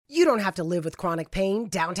You don't have to live with chronic pain.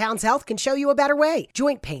 Downtown's Health can show you a better way.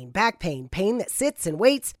 Joint pain, back pain, pain that sits and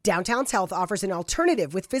waits. Downtown's Health offers an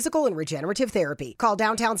alternative with physical and regenerative therapy. Call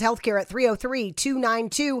Downtown's Healthcare at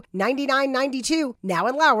 303-292-9992, now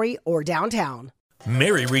in Lowry or downtown.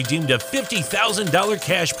 Mary redeemed a $50,000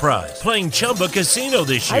 cash prize playing Chumba Casino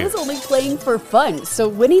this year. I was only playing for fun, so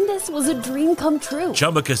winning this was a dream come true.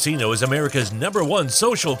 Chumba Casino is America's #1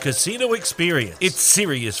 social casino experience. It's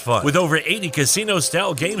serious fun. With over 80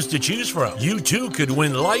 casino-style games to choose from, you too could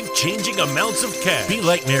win life-changing amounts of cash. Be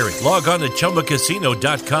like Mary. Log on to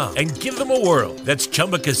ChumbaCasino.com and give them a whirl. That's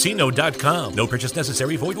ChumbaCasino.com. No purchase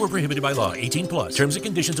necessary. Void or prohibited by law. 18 plus. Terms and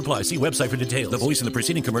conditions apply. See website for details. The voice in the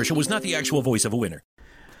preceding commercial was not the actual voice of a winner.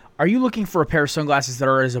 Are you looking for a pair of sunglasses that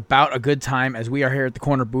are as about a good time as we are here at the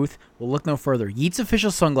Korner booth? Well, look no further. Yeats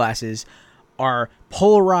official sunglasses are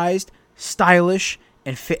polarized, stylish,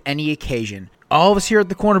 and fit any occasion. All of us here at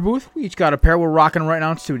the Korner booth, we each got a pair we're rocking right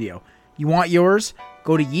now in studio. You want yours?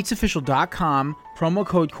 Go to yeatsofficial.com, promo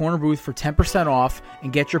code KornerBooth for 10% off,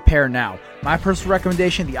 and get your pair now. My personal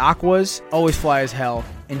recommendation, the Aquas, always fly as hell.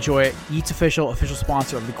 Enjoy it. Yeats official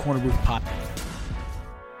sponsor of the Korner Booth podcast.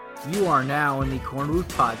 You are now in the Korner Booth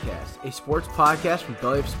Podcast, a sports podcast from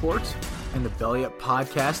Belly Up Sports and the Belly Up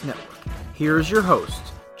Podcast Network. Here is your host,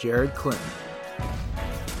 Jared Clinton.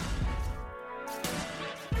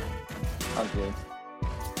 I'm good.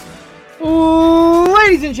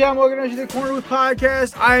 Ladies and gentlemen, welcome to the Korner Booth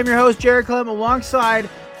Podcast. I am your host, Jared Clinton, alongside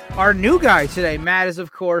our new guy today. Matt has,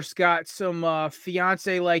 of course, got some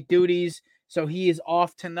fiance-like duties, so he is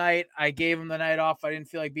off tonight. I gave him the night off. I didn't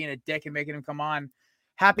feel like being a dick and making him come on.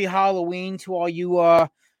 Happy Halloween to all you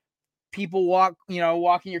people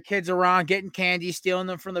walking your kids around, getting candy, stealing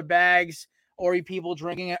them from the bags, or you people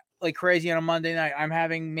drinking it like crazy on a Monday night. I'm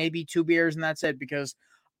having maybe 2 beers and that's it because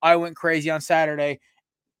I went crazy on Saturday.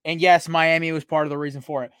 And yes, Miami was part of the reason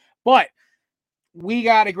for it. But we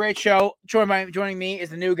got a great show. Joining me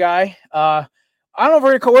is the new guy. I don't know if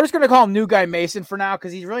we're just going to call him New Guy Mason for now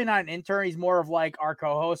because he's really not an intern. He's more of like our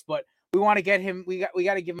co-host, but we want to get him. We got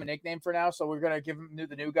to give him a nickname for now, so we're gonna give him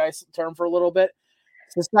the new guy's term for a little bit.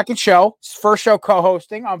 It's his second show, his first show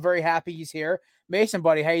co-hosting. I'm very happy he's here. Mason,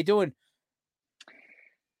 buddy, how you doing?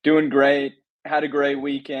 Doing great. Had a great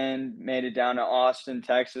weekend. Made it down to Austin,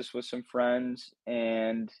 Texas, with some friends,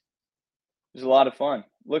 and it was a lot of fun.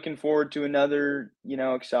 Looking forward to another,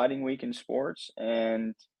 exciting week in sports,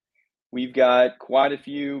 and we've got quite a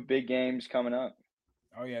few big games coming up.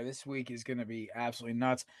 Oh, yeah, this week is going to be absolutely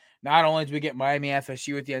nuts. Not only do we get Miami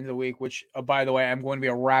FSU at the end of the week, which, by the way, I'm going to be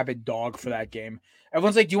a rabid dog for that game.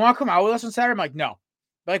 Everyone's like, do you want to come out with us on Saturday? I'm like, no.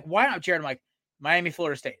 They're like, why not, Jared? I'm like, Miami,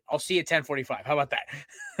 Florida State. I'll see you at 10:45. How about that?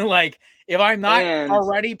 Like, if I'm not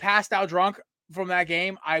already passed out drunk from that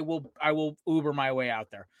game, I will Uber my way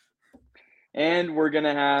out there. And we're going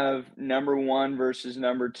to have number 1 versus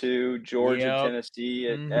number 2, Georgia, Tennessee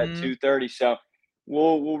at 2:30. So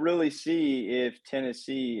we'll really see if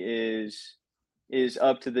Tennessee is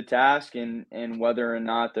up to the task and whether or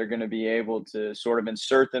not they're going to be able to sort of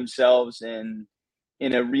insert themselves in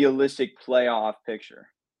a realistic playoff picture.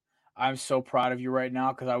 I'm so proud of you right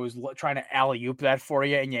now because I was trying to alley-oop that for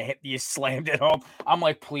you and you slammed it home. I'm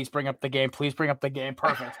like, please bring up the game. Please bring up the game.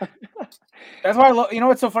 Perfect. That's why I love. You know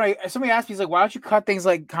what's so funny? Somebody asked me, he's like, why don't you cut things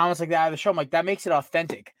like comments like that out of the show? I'm like, that makes it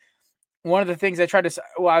authentic. One of the things I tried to,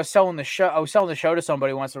 I was selling the show to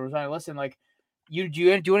somebody once. I was like, listen, like, do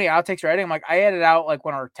you do any outtakes or editing? I'm like, I edit out like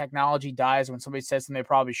when our technology dies, when somebody says something they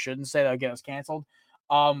probably shouldn't say, that'll get us canceled.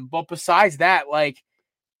 But besides that, like,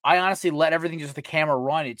 I honestly let everything just the camera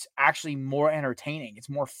run. It's actually more entertaining. It's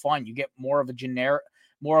more fun. You get more of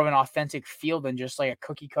an authentic feel than just like a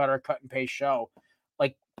cookie cutter cut and paste show.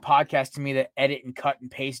 Like podcast to me that edit and cut and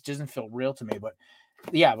paste doesn't feel real to me. But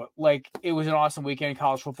yeah, but like it was an awesome weekend in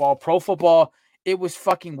college football. Pro football, it was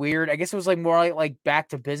fucking weird. I guess it was like more like back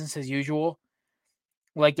to business as usual.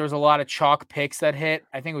 Like there was a lot of chalk picks that hit.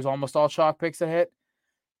 I think it was almost all chalk picks that hit.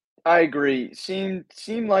 I agree. Seemed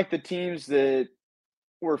like the teams that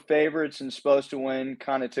were favorites and supposed to win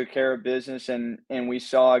kind of took care of business, and we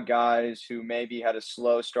saw guys who maybe had a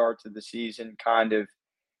slow start to the season kind of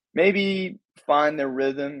maybe find their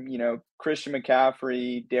rhythm. Christian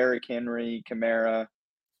McCaffrey, Derrick Henry, Kamara,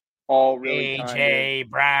 all really AJ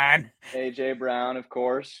Brown, of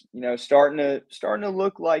course. Starting to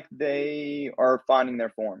look like they are finding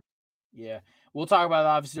their form. Yeah. We'll talk about it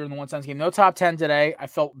obviously during the 1 cent game. No top 10 today. I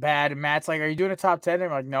felt bad. And Matt's like, are you doing a top 10? And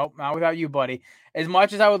I'm like, nope, not without you, buddy. As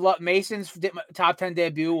much as I would love Mason's top 10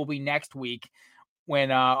 debut will be next week when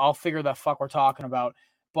I'll figure the fuck we're talking about.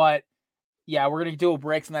 But yeah, we're going to do a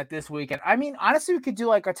break from that this weekend. I mean, honestly, we could do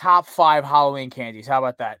like a top 5 Halloween candies. How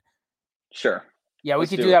about that? Sure. Yeah, we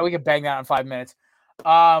could do that. We could bang that in 5 minutes.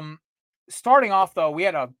 Starting off, though, we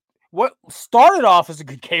had what started off as a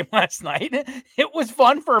good game last night. It was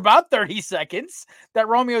fun for about 30 seconds. That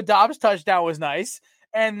Romeo Doubs touchdown was nice.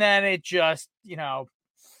 And then it just,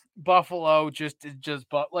 Buffalo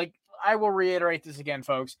but I will reiterate this again,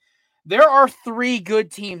 folks. There are 3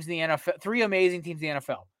 good teams in the NFL, 3 amazing teams in the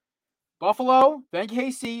NFL. Buffalo, then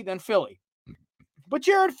KC, then Philly. But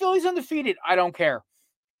Jared, Philly's undefeated. I don't care.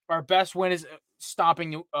 Our best win is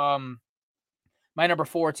stopping my number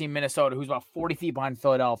 4 team, Minnesota, who's about 40 feet behind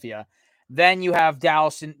Philadelphia. Then you have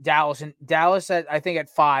Dallas at, I think, at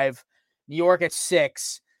 5, New York at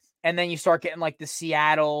 6, and then you start getting like the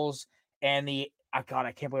Seattles and the I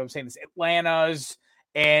can't believe I'm saying this, Atlantas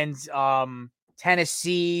and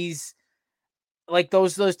Tennessee's. Like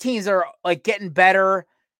those teams are like getting better,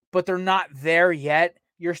 but they're not there yet.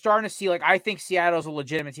 You're starting to see, like, I think Seattle's a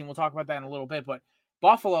legitimate team. We'll talk about that in a little bit, but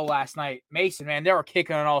Buffalo last night, Mason, man, they were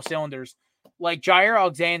kicking on all cylinders. Like Jair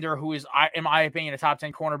Alexander, who is, in my opinion, a top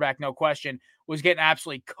 10 cornerback, no question, was getting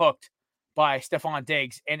absolutely cooked by Stephon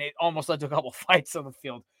Diggs, and it almost led to a couple fights on the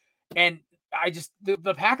field. And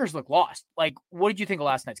the Packers look lost. Like, what did you think of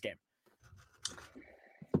last night's game?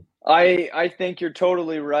 I think you're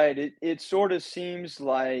totally right. It sort of seems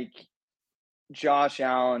like Josh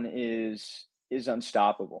Allen is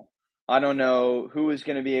unstoppable. I don't know who is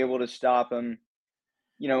going to be able to stop him.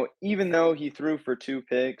 Even though he threw for 2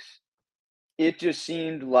 picks, it just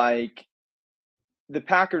seemed like the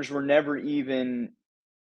Packers were never even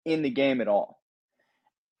in the game at all.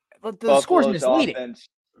 But the score's misleading. Offense,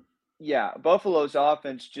 Buffalo's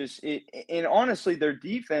offense and honestly, their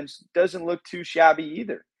defense doesn't look too shabby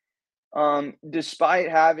either. Despite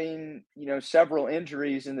having, several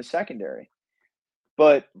injuries in the secondary.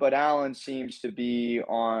 But Allen seems to be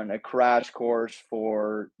on a crash course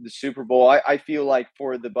for the Super Bowl. I feel like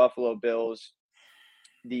for the Buffalo Bills,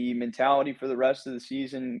 the mentality for the rest of the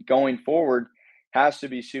season going forward has to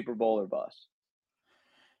be Super Bowl or bust.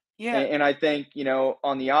 Yeah. And I think,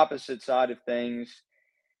 on the opposite side of things,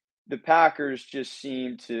 the Packers just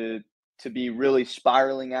seem to be really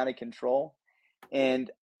spiraling out of control.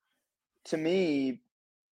 And to me,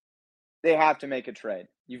 they have to make a trade.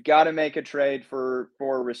 You've got to make a trade for a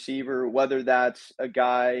receiver, whether that's a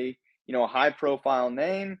guy, a high-profile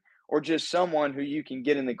name, or just someone who you can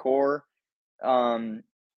get in the core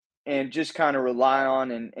and just kind of rely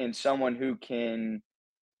on and someone who can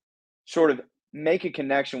sort of make a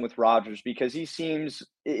connection with Rodgers, because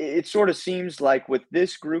it sort of seems like with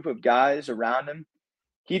this group of guys around him,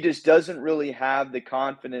 he just doesn't really have the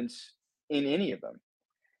confidence in any of them.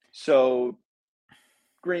 So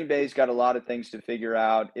Green Bay's got a lot of things to figure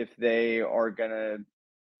out if they are going to,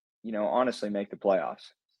 honestly make the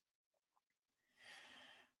playoffs.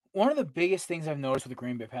 One of the biggest things I've noticed with the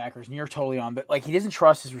Green Bay Packers, and you're totally on, but like he doesn't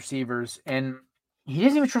trust his receivers, and he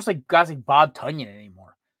doesn't even trust like guys like Bob Tunyon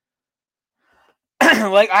anymore.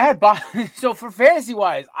 Like I had Bob. So for fantasy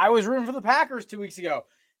wise, I was rooting for the Packers 2 weeks ago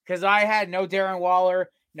because I had no Darren Waller,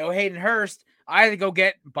 no Hayden Hurst. I had to go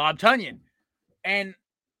get Bob Tunyon, and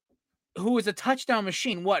who was a touchdown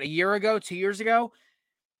machine, a year ago, 2 years ago?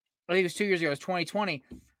 I think it was 2 years ago. It was 2020.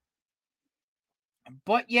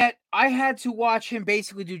 But yet, I had to watch him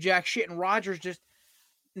basically do jack shit, and Rodgers just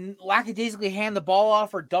lackadaisically hand the ball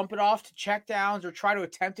off or dump it off to check downs or try to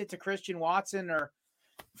attempt it to Christian Watson or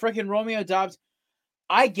freaking Romeo Doubs.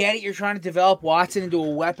 I get it. You're trying to develop Watson into a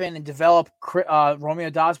weapon and develop Romeo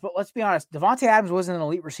Doubs, but let's be honest. Devontae Adams wasn't an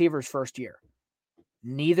elite receiver his first year.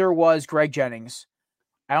 Neither was Greg Jennings.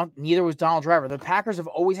 Neither was Donald Driver. The Packers have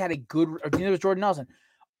always had neither was Jordan Nelson.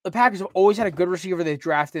 The Packers have always had a good receiver they've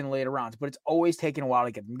drafted in later rounds, but it's always taken a while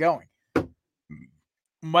to get them going.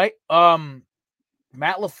 Matt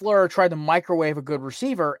LaFleur tried to microwave a good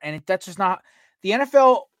receiver, and that's just not the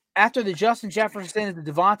NFL. After the Justin Jeffersons, the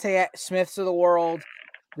Devontae Smiths of the world,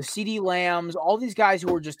 the CeeDee Lambs, all these guys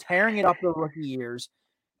who were just tearing it up their rookie years,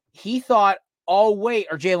 he thought, or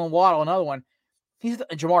Jalen Waddle, another one. He's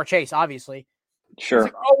Jamar Chase, obviously. Sure.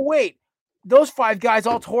 Like, oh, wait, those 5 guys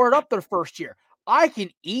all tore it up their first year. I can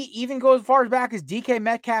even go as far back as DK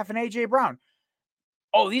Metcalf and A.J. Brown.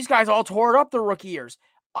 Oh, these guys all tore it up their rookie years.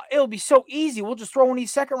 It'll be so easy. We'll just throw one of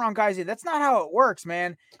these second-round guys in. That's not how it works,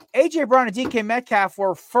 man. A.J. Brown and DK Metcalf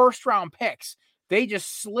were first-round picks. They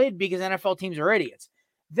just slid because NFL teams are idiots.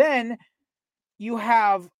 Then you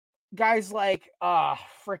have guys like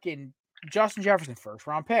freaking Justin Jefferson,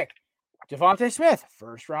 first-round pick. Devontae Smith,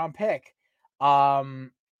 first-round pick.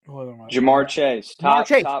 Jamar Chase, top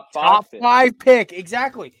 5 pick,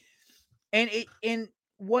 exactly. And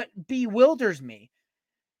what bewilders me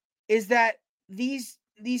is that these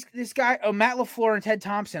this guy, Matt LaFleur and Ted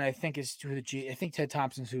Thompson, I think is who I think Ted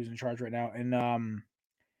Thompson's who's in charge right now, and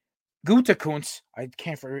Gutekunst, I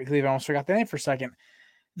can't believe I almost forgot the name for a second.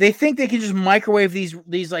 They think they can just microwave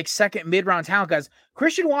these like second mid-round talent guys.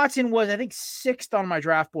 Christian Watson was, I think, 6th on my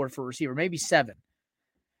draft board for receiver, maybe 7,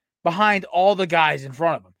 behind all the guys in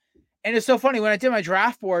front of him. And it's so funny, when I did my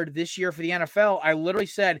draft board this year for the NFL, I literally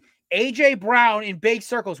said A.J. Brown in big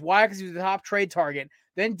circles. Why? Because he was the top trade target.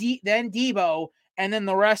 Then Debo, and then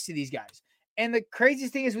the rest of these guys. And the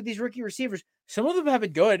craziest thing is with these rookie receivers, some of them have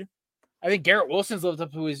been good. I think Garrett Wilson's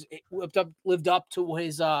lived up to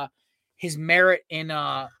his merit in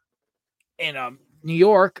New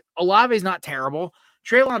York. Olave's not terrible.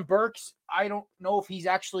 Treylon Burks, I don't know if he's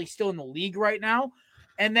actually still in the league right now.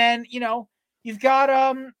 And then, you've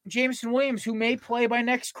got Jameson Williams, who may play by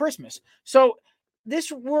next Christmas. So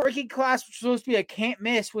this rookie class, which was supposed to be a can't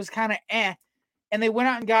miss, was kind of and they went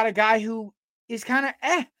out and got a guy who is kind of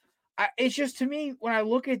It's just, to me, when I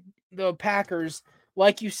look at the Packers,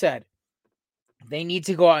 like you said, they need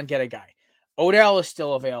to go out and get a guy. Odell is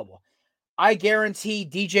still available. I guarantee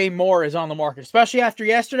DJ Moore is on the market, especially after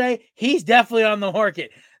yesterday. He's definitely on the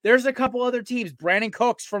market. There's a couple other teams. Brandon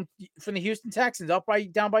Cooks from the Houston Texans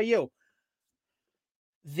down by you.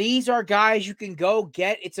 These are guys you can go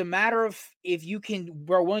get. It's a matter of if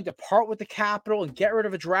we're willing to part with the capital and get rid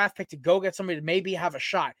of a draft pick to go get somebody to maybe have a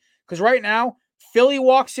shot. Because right now, Philly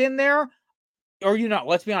walks in there, or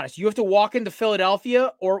let's be honest, you have to walk into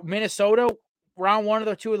Philadelphia or Minnesota round 1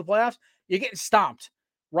 or 2 of the playoffs, you're getting stomped.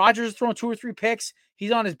 Rodgers is throwing 2 or 3 picks.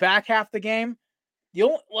 He's on his back half the game.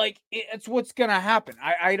 It's what's going to happen.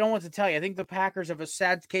 I don't want to tell you. I think the Packers have a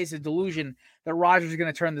sad case of delusion that Rodgers is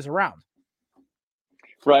going to turn this around.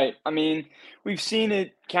 Right. I mean, we've seen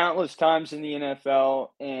it countless times in the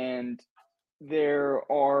NFL, and there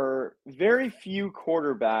are very few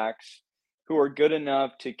quarterbacks who are good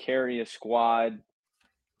enough to carry a squad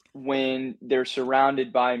when they're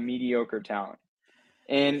surrounded by mediocre talent.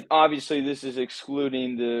 And obviously this is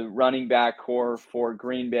excluding the running back core for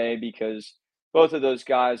Green Bay, because both of those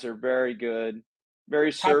guys are very good,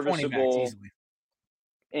 very serviceable.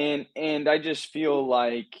 And I just feel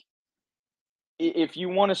like if you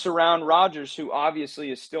want to surround Rodgers, who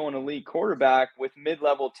obviously is still an elite quarterback, with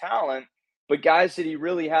mid-level talent, but guys that he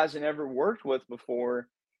really hasn't ever worked with before,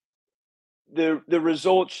 the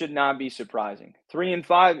result should not be surprising.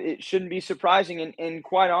 3-5, it shouldn't be surprising. And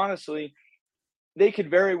quite honestly, they could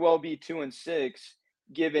very well be 2-6,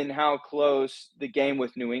 given how close the game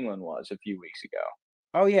with New England was a few weeks ago.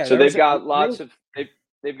 Oh yeah. So they've got lots of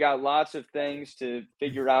things to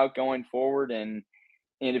figure out going forward, and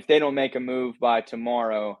if they don't make a move by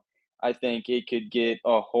tomorrow, I think it could get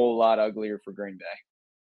a whole lot uglier for Green Bay.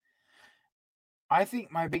 I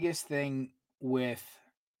think my biggest thing with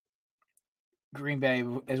Green Bay,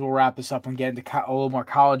 as we'll wrap this up and get into a little more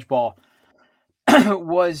college ball,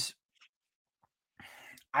 was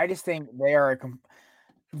I just think they are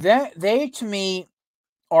they to me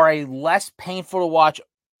are a less painful to watch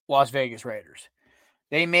Las Vegas Raiders.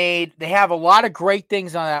 They have a lot of great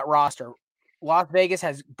things on that roster. Las Vegas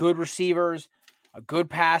has good receivers, a good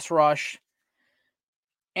pass rush,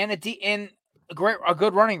 and a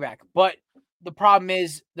good running back. But the problem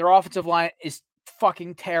is their offensive line is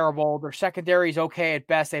fucking terrible. Their secondary is okay at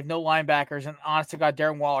best. They have no linebackers, and honest to God,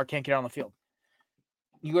 Darren Waller can't get on the field.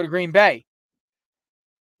 You go to Green Bay,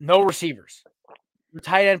 no receivers. The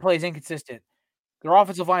tight end play is inconsistent. Their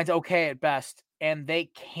offensive line is okay at best, and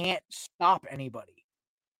they can't stop anybody.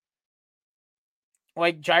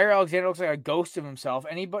 Like, Jair Alexander looks like a ghost of himself.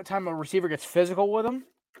 Any time a receiver gets physical with him,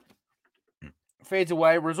 fades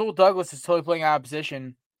away. Rasul Douglas is totally playing out of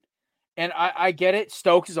position. And I get it.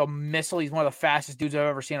 Stokes is a missile. He's one of the fastest dudes I've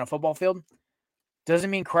ever seen on a football field. Doesn't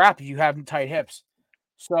mean crap if you have tight hips.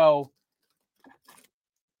 So,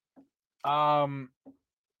 with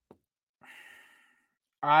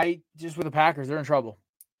the Packers, they're in trouble.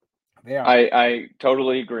 They are. I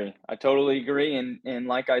totally agree. And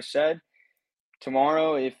like I said,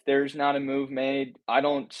 tomorrow, if there's not a move made, I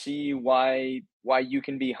don't see why you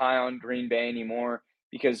can be high on Green Bay anymore,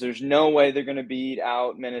 because there's no way they're going to beat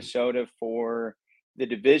out Minnesota for the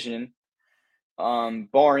division,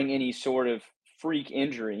 barring any sort of freak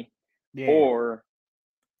injury. Yeah.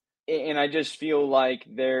 And I just feel like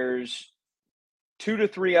there's 2 to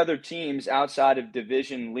 3 other teams outside of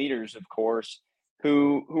division leaders, of course,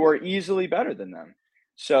 who are easily better than them.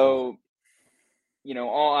 So,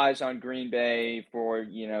 all eyes on Green Bay for,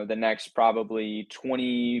 the next probably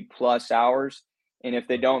 20 plus hours. And if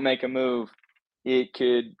they don't make a move, it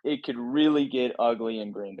could really get ugly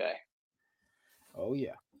in Green Bay. Oh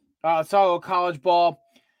yeah. So college ball,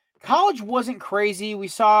 college wasn't crazy. We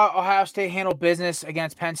saw Ohio State handle business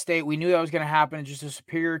against Penn State. We knew that was going to happen. Just a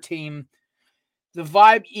superior team. The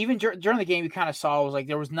vibe, even during the game, you kind of saw was like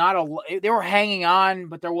there was not they were hanging on,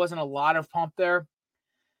 but there wasn't a lot of pump there.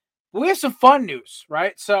 But we have some fun news,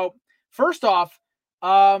 right? So first off,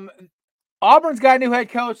 Auburn's got a new head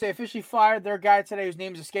coach. They officially fired their guy today, whose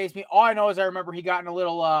name escapes me. All I know is I remember he got in a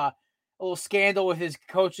little scandal with his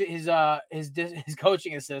coach, his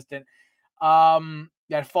coaching assistant,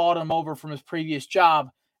 that followed him over from his previous job.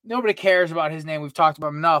 Nobody cares about his name. We've talked about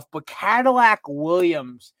him enough. But Cadillac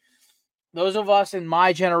Williams, those of us in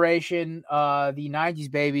my generation, the 90s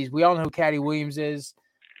babies, we all know who Caddy Williams is.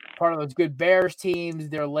 Part of those good Bears teams,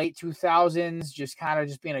 their late 2000s,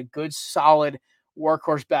 just being a good, solid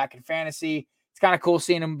workhorse back in fantasy. It's kind of cool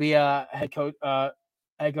seeing him be a head coach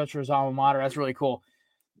for his alma mater. That's really cool.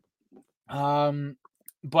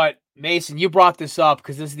 But Mason, you brought this up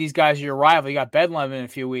because these guys are your rival. You got Bedlam in a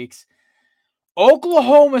few weeks.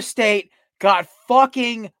 Oklahoma State got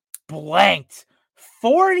fucking blanked.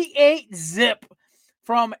 48-0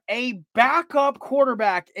 from a backup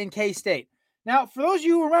quarterback in K-State. Now, for those of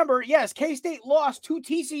you who remember, yes, K-State lost to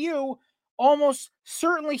TCU, almost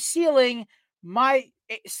certainly sealing my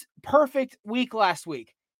perfect week last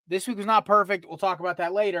week. This week was not perfect. We'll talk about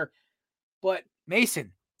that later. But,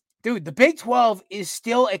 Mason, dude, the Big 12 is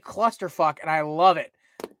still a clusterfuck, and I love it.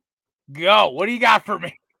 Go. What do you got for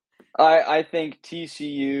me? I think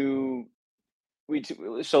TCU.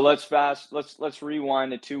 Let's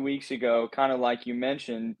rewind to 2 weeks ago, kind of like you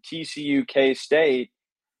mentioned, TCU K-State.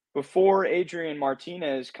 Before Adrian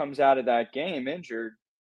Martinez comes out of that game injured,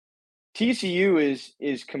 TCU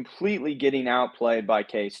is completely getting outplayed by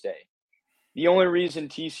K-State. The only reason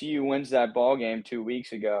TCU wins that ball game 2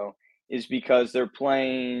 weeks ago is because they're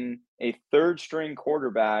playing a third-string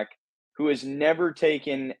quarterback who has never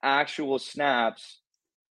taken actual snaps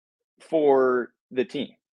for the team.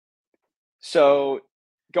 So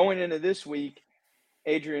going into this week,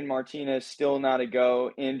 Adrian Martinez still not a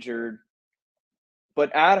go, injured.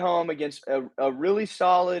 But at home against a really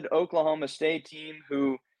solid Oklahoma State team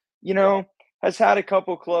who, has had a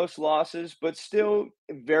couple close losses, but still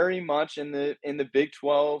very much in the Big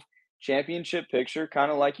 12 championship picture, kind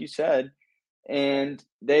of like you said. And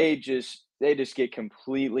they just get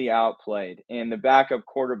completely outplayed. And the backup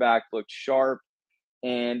quarterback looked sharp.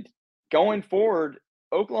 And going forward,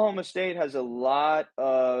 Oklahoma State has a lot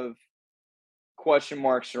of question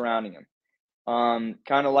marks surrounding him.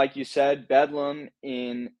 Kind of like you said, Bedlam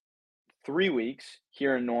in 3 weeks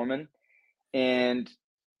here in Norman. And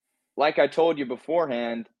like I told you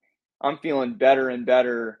beforehand, I'm feeling better and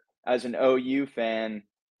better as an OU fan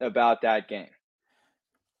about that game.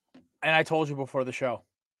 And I told you before the show,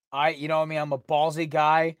 I'm a ballsy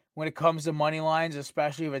guy when it comes to money lines,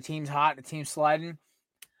 especially if a team's hot and a team's sliding.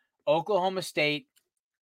 Oklahoma State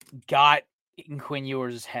got in Quinn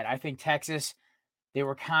Ewers' head. I think Texas, they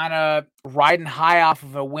were kind of riding high off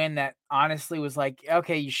of a win that honestly was like,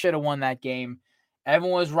 okay, you should have won that game.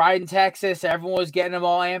 Everyone was riding Texas. Everyone was getting them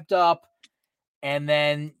all amped up. And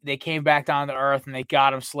then they came back down to earth and they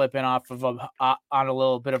got them slipping off of on a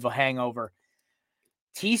little bit of a hangover.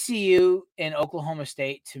 TCU and Oklahoma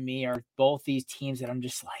State, to me, are both these teams that I'm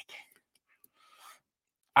just like,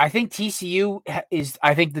 I think TCU is,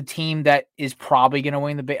 the team that is probably going to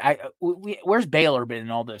win the Big. Where's Baylor been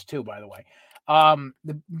in all this too, by the way?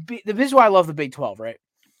 This is why I love the Big 12, right?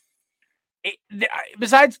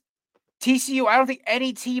 Besides TCU, I don't think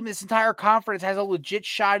any team in this entire conference has a legit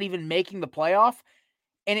shot at even making the playoff,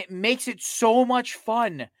 and it makes it so much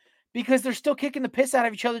fun because they're still kicking the piss out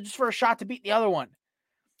of each other just for a shot to beat the other one.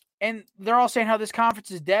 And they're all saying how this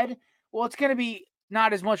conference is dead. Well, it's going to be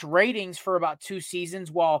not as much ratings for about 2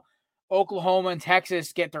 seasons while Oklahoma and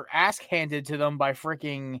Texas get their ass handed to them by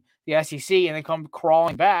freaking the SEC and they come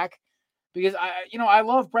crawling back. Because I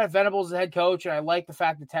love Brett Venables as the head coach, and I like the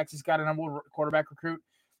fact that Texas got a number 1 quarterback recruit,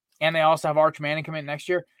 and they also have Arch Manning coming in next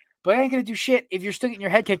year. But I ain't gonna do shit if you're still getting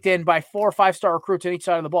your head kicked in by 4 or 5-star recruits on each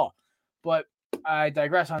side of the ball. But I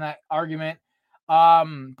digress on that argument.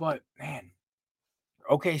 But man,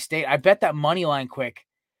 OK State, I bet that money line quick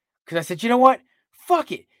because I said, you know what?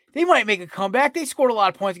 Fuck it, they might make a comeback. They scored a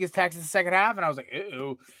lot of points against Texas in the second half, and I was like,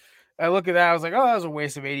 ew. I look at that. I was like, oh, that was a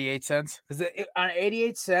waste of 88 cents. Because on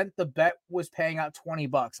 88 cents, the bet was paying out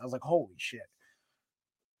 $20. I was like, holy shit.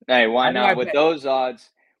 Hey, why not? With those odds,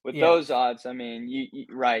 I mean,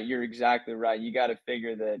 you're exactly right. You got to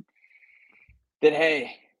figure that,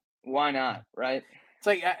 hey, why not, right? It's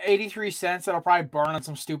like 83 cents. That'll probably burn on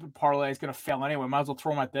some stupid parlay. It's going to fail anyway. Might as well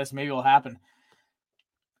throw them at this. Maybe it'll happen.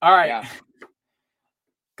 All right. Yeah.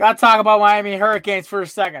 Got to talk about Miami Hurricanes for a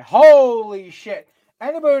second. Holy shit.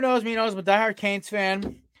 Anybody who knows me knows I'm a diehard Canes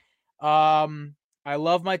fan. I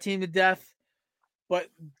love my team to death, but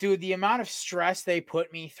dude, the amount of stress they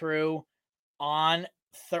put me through on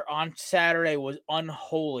Saturday was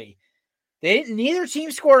unholy. Neither team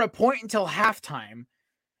scored a point until halftime.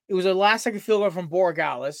 It was a last-second field goal from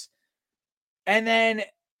Borregales, and then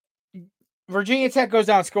Virginia Tech goes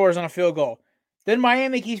down, scores on a field goal. Then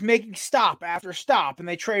Miami keeps making stop after stop, and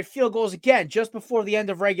they trade field goals again just before the end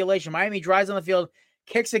of regulation. Miami drives on the field,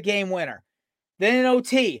 kicks a game winner. Then in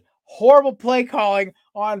OT, horrible play calling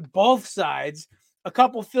on both sides. A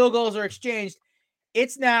couple field goals are exchanged.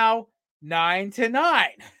 It's now 9-9.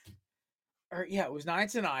 It was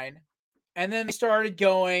 9-9. And then they started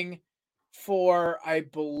going for, I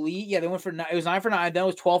believe, they went for 9. It was 9 for 9. Then it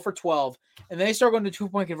was 12 for 12. And then they started going to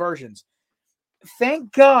 2-point conversions.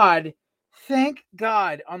 Thank God,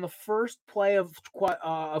 on the first play of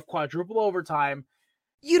quadruple overtime.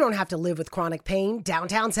 You don't have to live with chronic pain.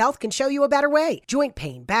 Downtown's Health can show you a better way. Joint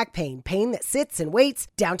pain, back pain, pain that sits and waits.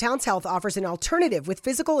 Downtown's Health offers an alternative with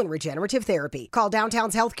physical and regenerative therapy. Call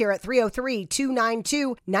Downtown's Healthcare at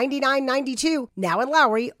 303-292-9992, now in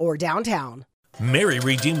Lowry or downtown. Mary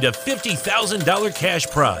redeemed a $50,000 cash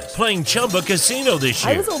prize playing Chumba Casino this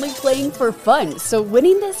year. I was only playing for fun, so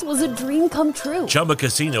winning this was a dream come true. Chumba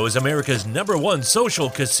Casino is America's #1 social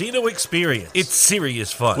casino experience. It's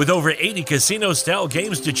serious fun. With over 80 casino-style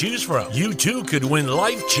games to choose from, you too could win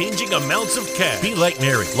life-changing amounts of cash. Be like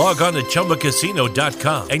Mary. Log on to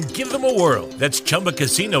ChumbaCasino.com and give them a whirl. That's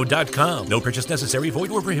ChumbaCasino.com. No purchase necessary.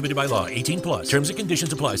 Void or prohibited by law. 18+. Terms and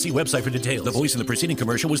conditions apply. See website for details. The voice in the preceding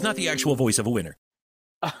commercial was not the actual voice of a winner.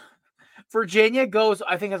 Virginia goes,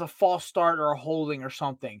 I think, as a false start or a holding or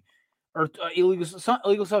something, or illegal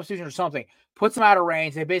substitution or something. Puts them out of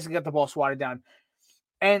range. They basically got the ball swatted down.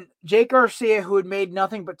 And Jake Garcia, who had made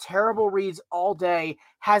nothing but terrible reads all day,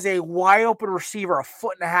 has a wide open receiver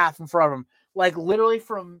 1.5 feet in front of him, like literally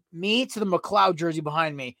from me to the McLeod jersey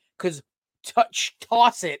behind me. Because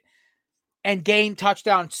toss it and gain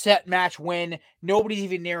touchdown, set, match, win. Nobody's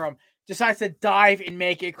even near him. Decides to dive and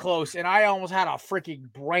make it close. And I almost had a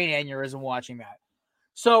freaking brain aneurysm watching that.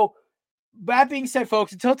 So, that being said,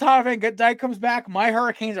 folks, until Tyler Van Dyke comes back, my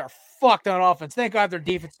Hurricanes are fucked on offense. Thank God their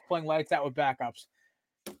defense is playing lights out with backups.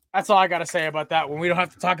 That's all I got to say about that one. We don't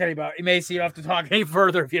have to talk any about it. Macy, you don't have to talk any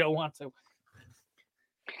further if you don't want to.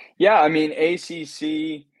 Yeah, I mean,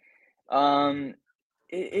 ACC,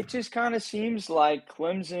 it just kind of seems like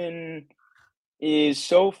Clemson is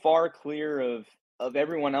so far clear of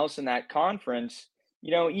everyone else in that conference.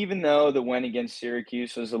 You know, even though the win against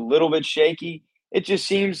Syracuse was a little bit shaky, it just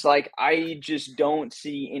seems like I just don't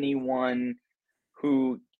see anyone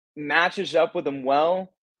who matches up with them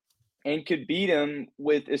well and could beat them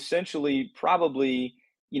with essentially probably,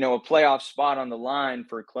 a playoff spot on the line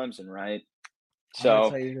for Clemson, right?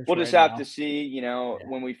 So we'll just have to see,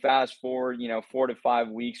 when we fast forward, 4 to 5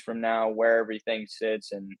 weeks from now, where everything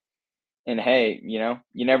sits. And hey, you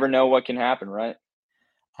never know what can happen, right?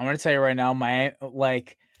 I'm going to tell you right now,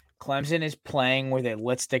 Clemson is playing with a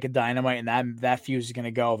lit stick of dynamite, and that fuse is going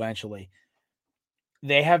to go eventually.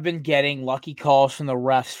 They have been getting lucky calls from the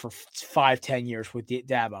refs for 5-10 years with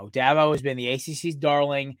Dabo. Dabo has been the ACC's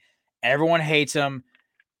darling. Everyone hates him.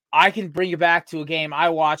 I can bring you back to a game I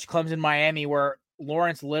watched, Clemson-Miami, where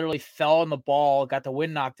Lawrence literally fell on the ball, got the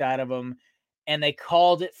wind knocked out of him, and they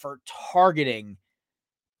called it for targeting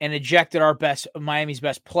and ejected Miami's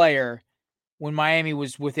best player when Miami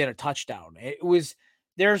was within a touchdown.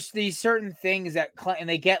 There's these certain things and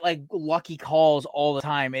they get like lucky calls all the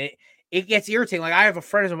time. It gets irritating. Like I have a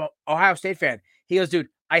friend who's an Ohio State fan. He goes, dude,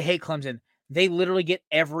 I hate Clemson. They literally get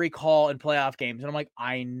every call in playoff games. And I'm like,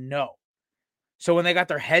 I know. So when they got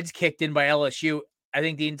their heads kicked in by LSU, I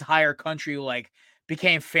think the entire country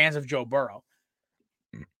became fans of Joe Burrow.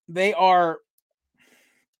 They're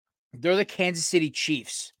the Kansas City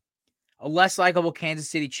Chiefs, a less likable Kansas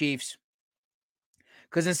City Chiefs.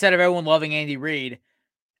 Because instead of everyone loving Andy Reid,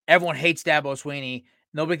 everyone hates Dabo Swinney.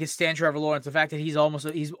 Nobody can stand Trevor Lawrence. The fact that he's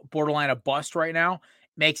borderline a bust right now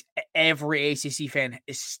makes every ACC fan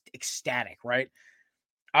ecstatic, right?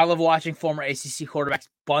 I love watching former ACC quarterbacks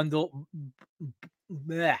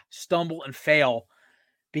stumble and fail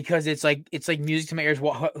because it's like music to my ears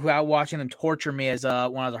watching them torture me as when I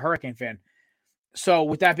was a Hurricane fan. So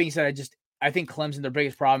with that being said, I think Clemson, their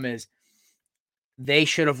biggest problem is they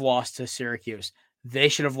should have lost to Syracuse. They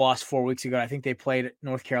should have lost 4 weeks ago. I think they played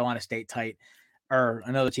North Carolina State tight or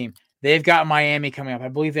another team. They've got Miami coming up. I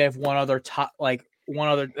believe they have I think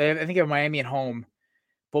they have Miami at home,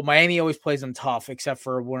 but Miami always plays them tough, except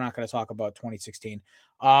for we're not going to talk about 2016.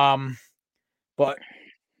 But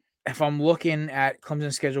if I'm looking at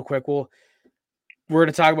Clemson's schedule quick, We're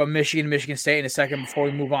going to talk about Michigan State in a second before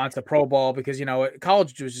we move on to Pro Bowl because,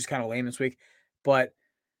 college was just kind of lame this week. But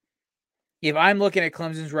if I'm looking at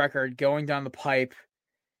Clemson's record going down the pipe,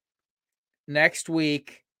 next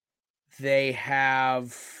week they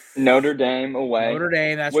have Notre Dame away. Notre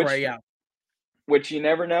Dame, that's right, yeah. Which you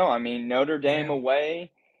never know. I mean, Notre Dame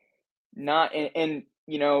away, not and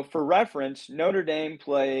for reference, Notre Dame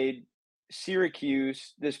played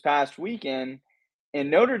Syracuse this past weekend, and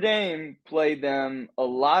Notre Dame played them a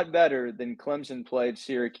lot better than Clemson played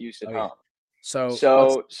Syracuse at home.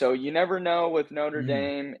 So you never know with Notre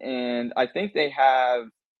Dame, and I think they have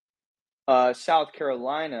South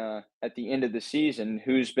Carolina at the end of the season,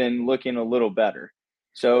 who's been looking a little better.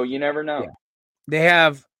 So you never know. Yeah. They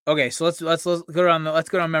have so let's go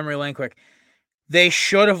down memory lane quick. They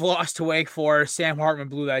should have lost to Wake Forest. Sam Hartman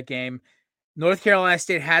blew that game. North Carolina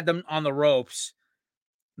State had them on the ropes.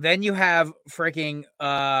 Then you have freaking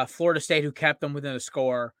Florida State who kept them within a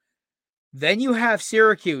score. Then you have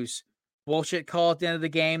Syracuse. Bullshit call at the end of the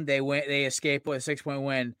game. They escape with a 6-point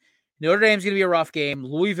win. Notre Dame's going to be a rough game.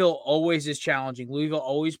 Louisville always is challenging. Louisville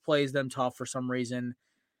always plays them tough for some reason.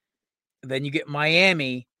 Then you get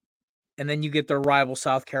Miami, and then you get their rival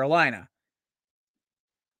South Carolina.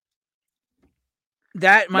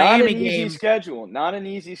 That Miami game, not an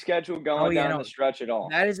easy schedule going down the stretch at all.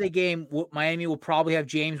 That is a game. Miami will probably have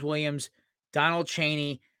James Williams, Donald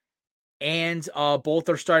Chaney, and both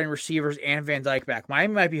their starting receivers and Van Dyke back.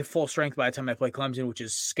 Miami might be full strength by the time they play Clemson, which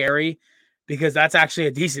is scary because that's actually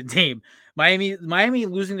a decent team. Miami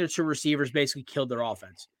losing their two receivers basically killed their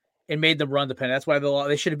offense and made them run dependent. That's why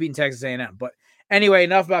they should have beaten Texas A&M. But anyway,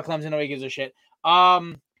 enough about Clemson. Nobody gives a shit.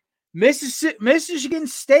 Michigan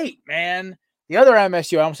State, man. The other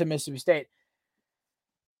MSU, I almost said Mississippi State.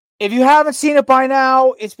 If you haven't seen it by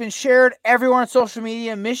now, it's been shared everywhere on social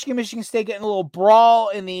media. Michigan State getting a little brawl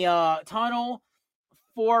in the tunnel.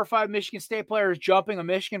 4 or 5 Michigan State players jumping a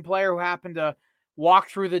Michigan player who happened to walk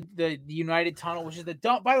through the United Tunnel, which is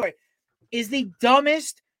by the way, is the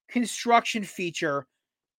dumbest construction feature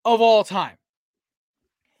of all time.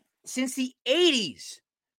 Since the 80s,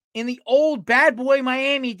 in the old bad boy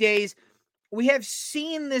Miami days, we have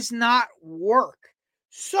seen this not work.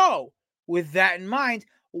 So, with that in mind,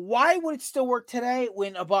 why would it still work today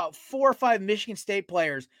when about 4 or 5 Michigan State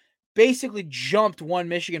players basically jumped one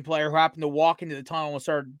Michigan player who happened to walk into the tunnel and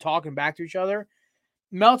started talking back to each other?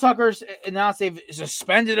 Mel Tucker's announced they've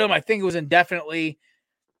suspended him. I think it was indefinitely.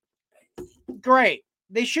 Great.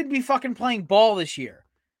 They should be fucking playing ball this year.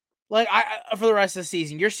 For the rest of the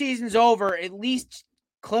season. Your season's over. At least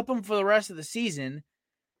clip them for the rest of the season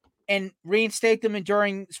and reinstate them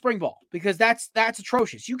during spring ball because that's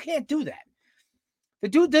atrocious. You can't do that. The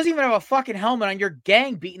dude doesn't even have a fucking helmet on. You're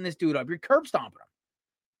gang beating this dude up. You're curb stomping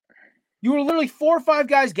him. You were literally 4 or 5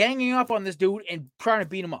 guys ganging up on this dude and trying to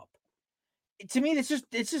beat him up. To me, it's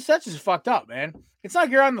just such as fucked up, man. It's not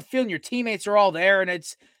like you're on the field and your teammates are all there and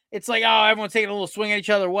it's like, oh, everyone's taking a little swing at each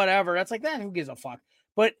other, whatever. That's like that. Who gives a fuck?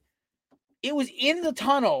 But it was in the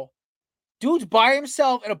tunnel. Dude's by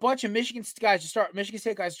himself and a bunch of Michigan State guys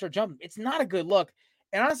start jumping. It's not a good look.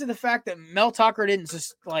 And honestly, the fact that Mel Tucker didn't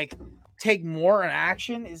just take more in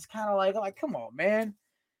action is kind of like, come on, man.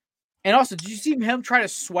 And also, did you see him try to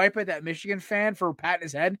swipe at that Michigan fan for patting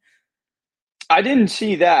his head? I didn't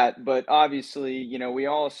see that, but obviously, we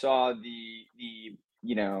all saw the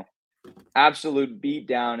absolute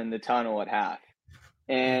beatdown in the tunnel at half.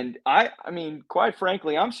 And I mean, quite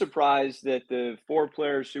frankly, I'm surprised that the 4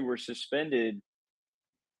 players who were suspended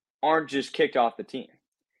aren't just kicked off the team.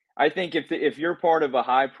 I think if you're part of a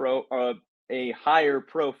higher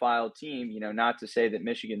profile team, not to say that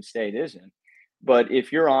Michigan State isn't, but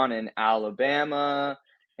if you're on an Alabama,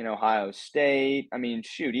 an Ohio State, I mean,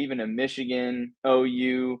 shoot, even a Michigan,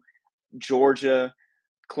 OU, Georgia,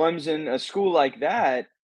 Clemson, a school like that,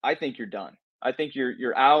 I think you're done. I think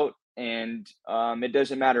you're out. And it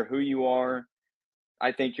doesn't matter who you are.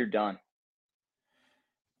 I think you're done.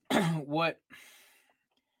 What?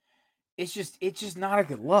 It's just not a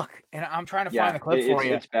good look. And I'm trying to find the clip for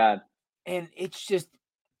you. It's bad. And it's just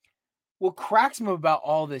what cracks me about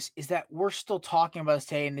all this is that we're still talking about this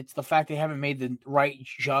today, and it's the fact they haven't made the right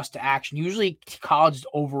just action. Usually colleges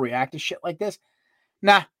overreact to shit like this.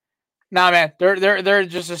 Nah, man. They're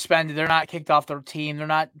just suspended. They're not kicked off their team. They're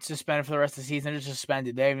not suspended for the rest of the season. They're just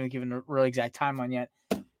suspended. They haven't given a really exact timeline yet.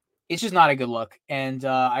 It's just not a good look. And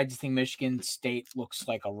I just think Michigan State looks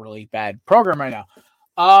like a really bad program right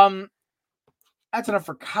now. That's enough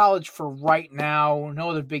for college for right now. No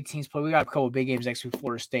other big teams play. We got a couple of big games next week,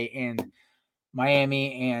 Florida State and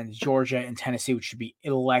Miami and Georgia and Tennessee, which should be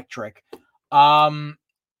electric.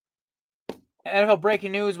 NFL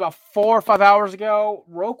breaking news about 4 or 5 hours ago.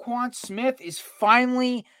 Roquan Smith is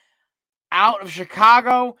finally out of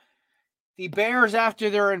Chicago. The Bears, after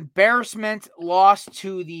their embarrassment loss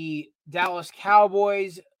to the Dallas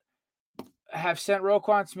Cowboys, have sent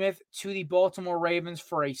Roquan Smith to the Baltimore Ravens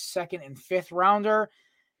for a 2nd and 5th rounder,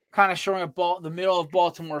 kind of showing the middle of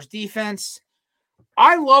Baltimore's defense.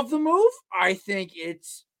 I love the move. I think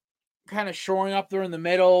it's kind of shoring up there in the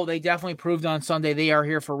middle. They definitely proved on Sunday they are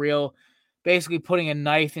here for real, basically putting a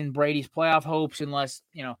knife in Brady's playoff hopes unless,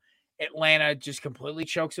 Atlanta just completely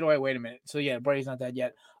chokes it away. Wait a minute. So, yeah, Brady's not dead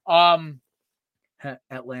yet.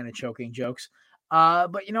 Atlanta choking jokes.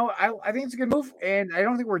 But, I think it's a good move, and I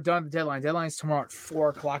don't think we're done at the deadline. Deadline's tomorrow at 4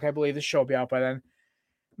 o'clock, I believe. This show will be out by then.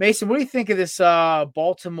 Mason, what do you think of this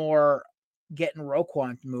Baltimore getting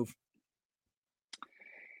Roquan move?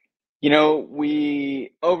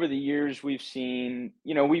 We over the years we've seen,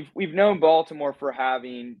 we've known Baltimore for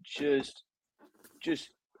having just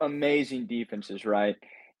amazing defenses, right?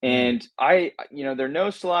 And they're no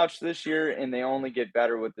slouch this year, and they only get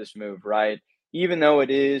better with this move, right? Even though it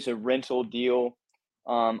is a rental deal,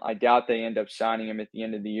 I doubt they end up signing him at the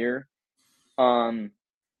end of the year.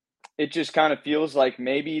 It just kind of feels like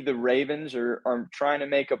maybe the Ravens are trying to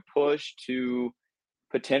make a push to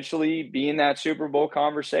potentially be in that Super Bowl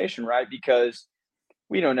conversation, right? Because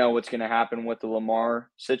we don't know what's going to happen with the Lamar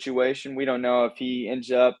situation. We don't know if he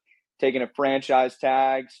ends up taking a franchise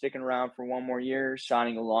tag, sticking around for one more year,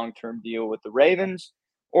 signing a long-term deal with the Ravens,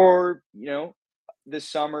 or, this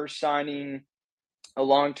summer signing a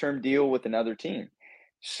long-term deal with another team.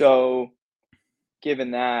 So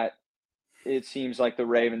given that, it seems like the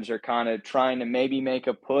Ravens are kind of trying to maybe make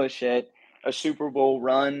a push at a Super Bowl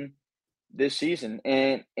run this season.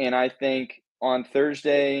 And I think on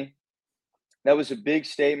Thursday, that was a big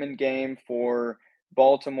statement game for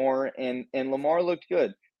Baltimore, and Lamar looked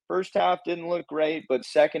good. First half didn't look great, but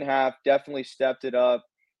second half definitely stepped it up,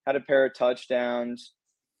 had a pair of touchdowns,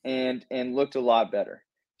 and looked a lot better.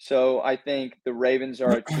 So I think the Ravens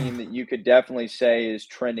are a team that you could definitely say is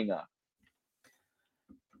trending up.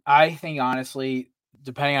 I think, honestly,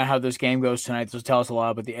 depending on how this game goes tonight, this will tell us a lot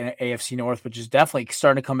about the AFC North, which is definitely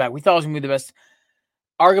starting to come back. We thought it was going to be the best,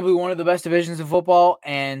 arguably one of the best divisions of football,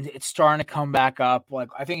 and it's starting to come back up.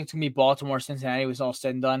 I think it's going to be Baltimore, Cincinnati was all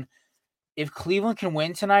said and done. If Cleveland can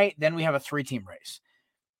win tonight, then we have a 3-team race.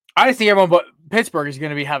 I just think everyone but Pittsburgh is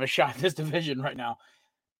going to have a shot in this division right now,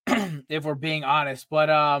 if we're being honest. But,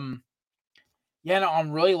 I'm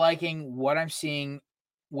really liking what I'm seeing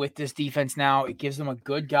with this defense now. It gives them a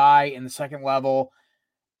good guy in the second level,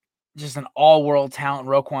 just an all-world talent,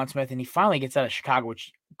 Roquan Smith, and he finally gets out of Chicago,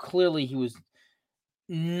 which clearly he was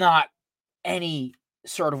not any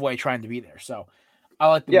sort of way trying to be there. So I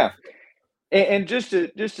like the move. And just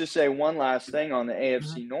to say one last thing on the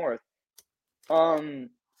AFC North,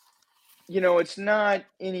 it's not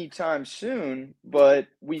anytime soon, but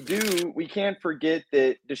we can't forget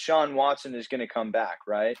that Deshaun Watson is going to come back,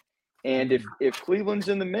 right? And if Cleveland's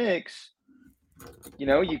in the mix,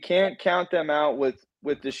 you can't count them out with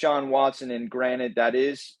Deshaun Watson. And granted, that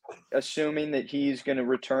is assuming that he's going to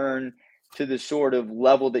return to the sort of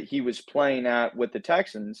level that he was playing at with the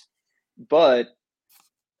Texans. But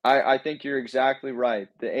I think you're exactly right.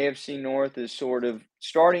 The AFC North is sort of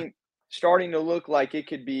starting to look like it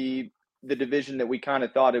could be the division that we kind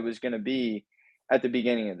of thought it was going to be at the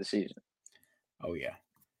beginning of the season. Oh, yeah.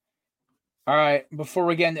 All right, before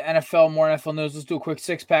we get into NFL, more NFL news, let's do a quick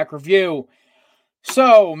six-pack review.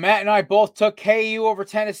 So, Matt and I both took KU over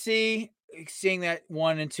Tennessee, seeing that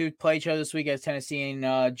 1 and 2 play each other this week as Tennessee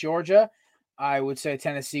and Georgia. I would say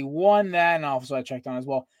Tennessee won that, and also I checked on as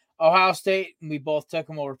well. Ohio State, we both took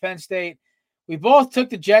them over Penn State. We both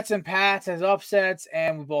took the Jets and Pats as upsets,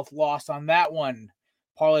 and we both lost on that one.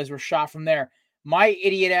 Parlays were shot from there. My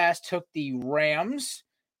idiot ass took the Rams.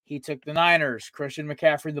 He took the Niners. Christian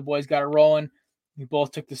McCaffrey, the boys got it rolling. We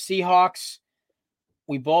both took the Seahawks.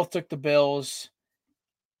 We both took the Bills.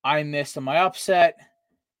 I missed on my upset.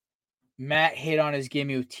 Matt hit on his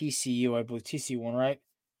gimme with TCU. I believe TCU won, right?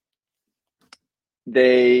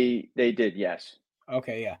 They did, yes.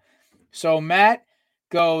 Okay, yeah. So Matt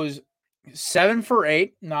goes 7 for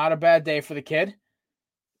 8. Not a bad day for the kid.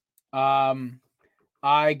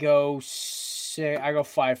 I go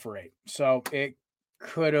 5 for 8. So it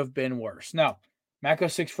could have been worse. No, Matt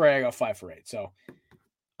goes 6 for 8. I go 5 for 8. So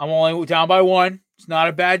I'm only down by 1.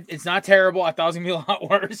 It's not terrible. I thought it was gonna be a lot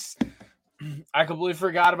worse. I completely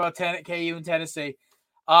forgot about KU and Tennessee.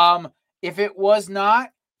 If it was not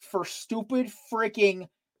for stupid freaking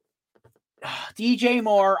DJ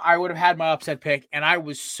Moore, I would have had my upset pick, and I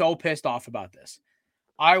was so pissed off about this.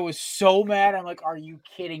 I was so mad. I'm like, are you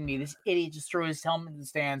kidding me? This idiot just threw his helmet in the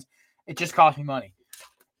stands. It just cost me money.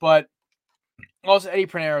 But also, Eddie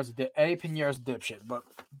Pinheiro's a dipshit. But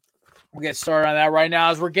we'll get started on that right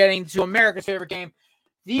now as we're getting to America's favorite game,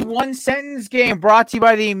 the one sentence game, brought to you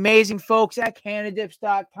by the amazing folks at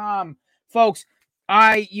CanadaDips.com. Folks,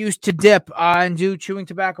 I used to dip and do chewing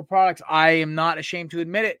tobacco products. I am not ashamed to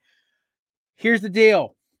admit it. Here's the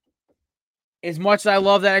deal. As much as I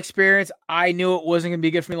love that experience, I knew it wasn't going to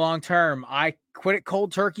be good for me long term. I quit it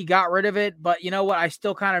cold turkey, got rid of it. But you know what? I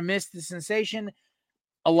still kind of miss the sensation.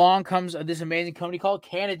 Along comes this amazing company called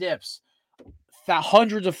Canada Dips.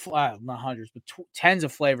 Hundreds of, not hundreds, but tens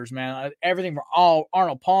of flavors, man. Everything from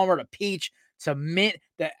Arnold Palmer to peach to mint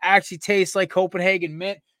that actually tastes like Copenhagen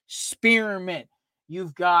mint, spearmint.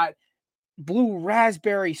 You've got blue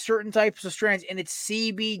raspberry, certain types of strands, and it's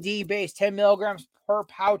CBD based, 10 milligrams per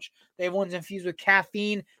pouch. They have ones infused with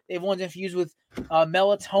caffeine. They have ones infused with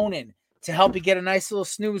melatonin to help you get a nice little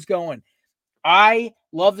snooze going. I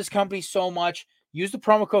love this company so much. Use the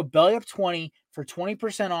promo code BELLYUP20 for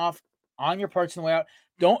 20% off on your parts on the way out.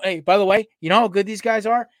 Hey, by the way, you know how good these guys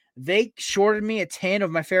are? They shorted me a tin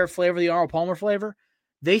of my favorite flavor, the Arnold Palmer flavor.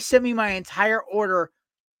 They sent me my entire order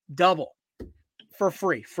double for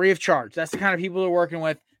free of charge. That's the kind of people they're working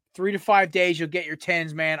with. 3 to 5 days, you'll get your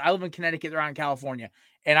tins, man. I live in Connecticut, they're out in California,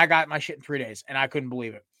 and I got my shit in 3 days, and I couldn't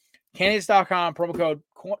believe it. Canadians.com, promo code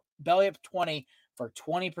BELLYUP20 for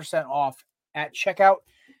 20% off at checkout,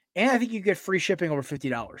 and I think you get free shipping over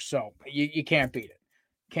 $50, so you can't beat it.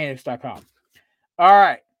 Canadians.com. All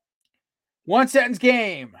right. One sentence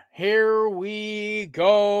game. Here we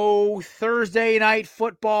go. Thursday night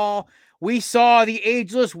football. We saw the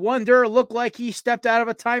ageless wonder look like he stepped out of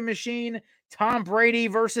a time machine. Tom Brady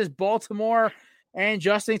versus Baltimore. And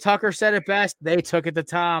Justin Tucker said it best. They took it to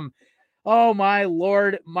Tom. Oh, my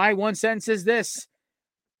Lord. My one sentence is this.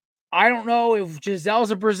 I don't know if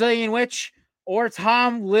Giselle's a Brazilian witch or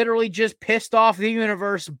Tom literally just pissed off the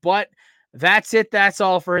universe, but that's it. That's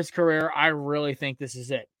all for his career. I really think this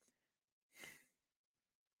is it.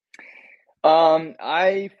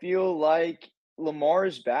 I feel like Lamar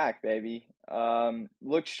is back, baby.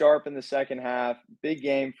 Looked sharp in the second half. Big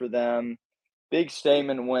game for them. Big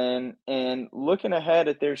statement win. And looking ahead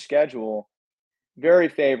at their schedule, very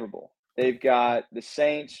favorable. They've got the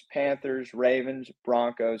Saints, Panthers, Ravens,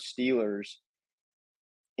 Broncos, Steelers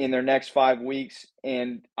in their next 5 weeks.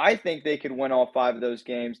 And I think they could win all 5 of those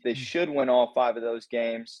games. They should win all 5 of those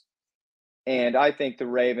games. And I think the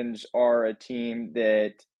Ravens are a team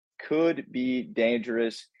that could be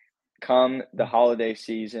dangerous come the holiday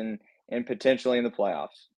season and potentially in the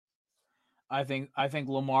playoffs. I think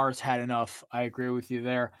Lamar's had enough. I agree with you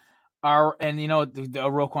there. The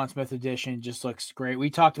Roquan Smith edition just looks great. We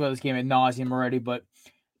talked about this game ad nauseum already, but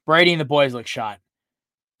Brady and the boys look shot.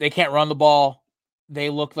 They can't run the ball. They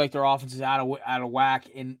look like their offense is out of whack,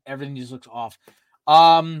 and everything just looks off.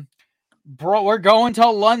 Bro, we're going to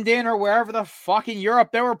London or wherever the fuck in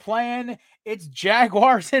Europe they were playing. It's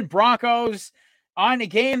Jaguars and Broncos on a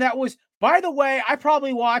game that was, by the way,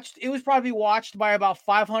 it was probably watched by about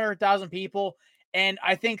 500,000 people. And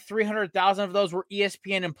I think 300,000 of those were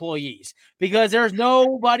ESPN employees because there's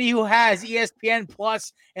nobody who has ESPN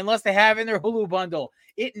Plus unless they have in their Hulu bundle.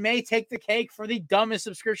 It may take the cake for the dumbest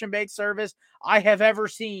subscription-based service I have ever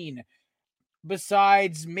seen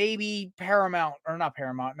besides maybe Paramount, or not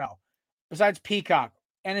Paramount, no. Besides Peacock.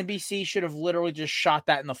 NBC should have literally just shot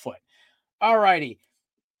that in the foot. All righty.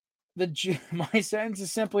 My sentence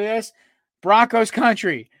is simply this. Broncos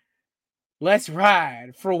country. Let's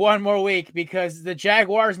ride for one more week because the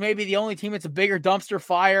Jaguars may be the only team that's a bigger dumpster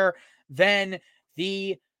fire than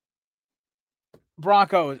the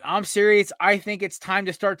Broncos. I'm serious. I think it's time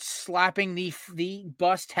to start slapping the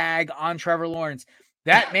bus tag on Trevor Lawrence.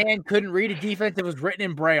 That man couldn't read a defense that was written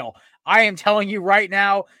in Braille. I am telling you right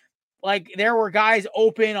now, like there were guys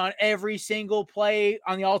open on every single play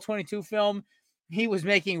on the All-22 film. He was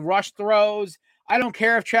making rush throws. I don't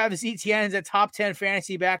care if Travis Etienne is a top 10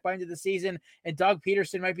 fantasy back by the end of the season, and Doug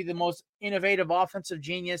Peterson might be the most innovative offensive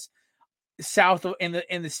genius in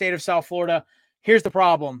the state of South Florida. Here's the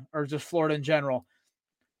problem, or just Florida in general.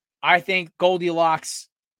 I think Goldilocks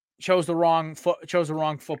chose the wrong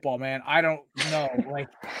football, man. I don't know. Like,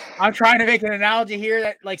 I'm trying to make an analogy here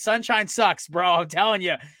that like sunshine sucks, bro. I'm telling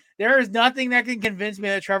you, there is nothing that can convince me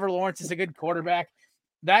that Trevor Lawrence is a good quarterback.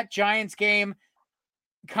 That Giants game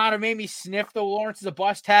kind of made me sniff the Lawrence as a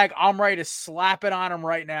bus tag. I'm ready to slap it on him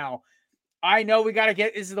right now. I know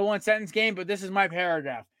this is the one sentence game, but this is my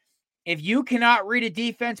paragraph. If you cannot read a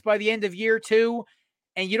defense by the end of year 2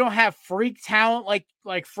 and you don't have freak talent like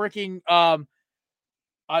freaking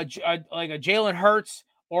like a Jalen Hurts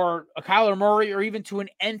or a Kyler Murray or even to an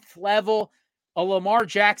nth level, a Lamar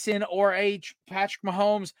Jackson or a Patrick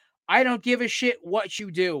Mahomes, I don't give a shit what you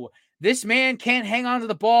do. This man can't hang on to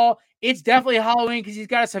the ball. It's definitely Halloween because he's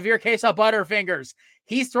got a severe case of butterfingers.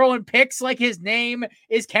 He's throwing picks like his name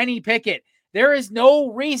is Kenny Pickett. There is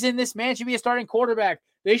no reason this man should be a starting quarterback.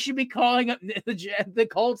 They should be calling up the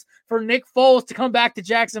Colts for Nick Foles to come back to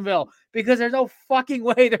Jacksonville because there's no fucking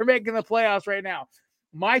way they're making the playoffs right now.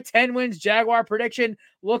 My 10 wins Jaguar prediction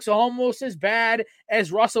looks almost as bad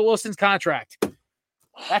as Russell Wilson's contract.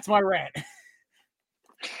 That's my rant.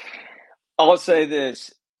 I'll say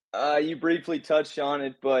this. You briefly touched on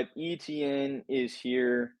it, but ETN is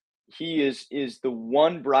here. He is the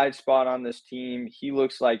one bright spot on this team. He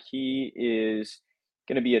looks like he is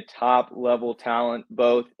going to be a top-level talent,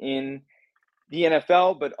 both in the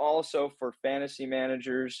NFL, but also for fantasy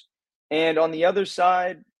managers. And on the other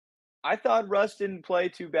side, I thought Russ didn't play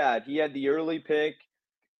too bad. He had the early pick.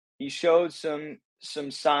 He showed some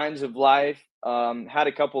signs of life, had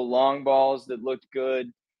a couple long balls that looked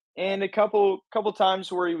good, and a couple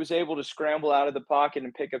times where he was able to scramble out of the pocket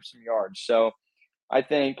and pick up some yards. So I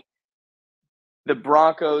think the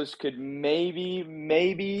Broncos could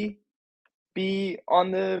maybe be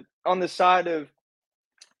on the side of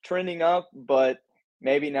trending up, but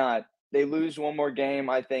maybe not. They lose one more game.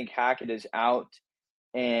 I think Hackett is out.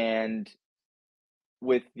 And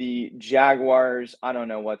with the Jaguars, I don't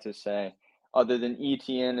know what to say other than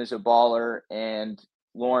ETN is a baller and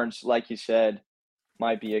Lawrence, like you said,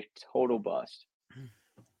 might be a total bust.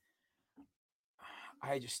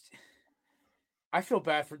 I feel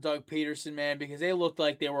bad for Doug Peterson, man, because they looked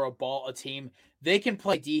like they were a team. They can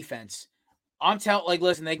play defense.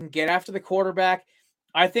 Listen, they can get after the quarterback.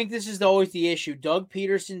 I think this is always the issue. Doug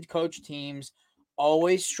Peterson coach teams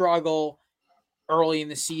always struggle early in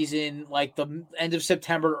the season, like the end of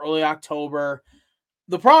September, early October.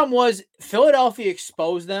 The problem was Philadelphia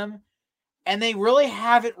exposed them, and they really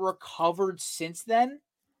haven't recovered since then.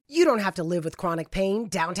 You don't have to live with chronic pain.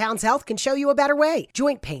 Downtown's Health can show you a better way.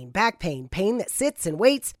 Joint pain, back pain, pain that sits and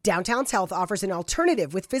waits. Downtown's Health offers an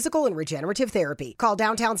alternative with physical and regenerative therapy. Call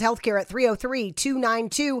Downtown's Healthcare at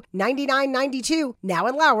 303-292-9992, now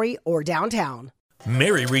in Lowry or downtown.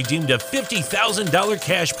 Mary redeemed a $50,000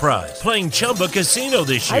 cash prize playing Chumba Casino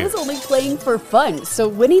this year. I was only playing for fun, so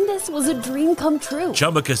winning this was a dream come true.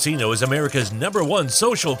 Chumba Casino is America's #1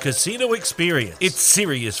 social casino experience. It's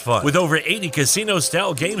serious fun. With over 80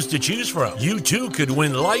 casino-style games to choose from, you too could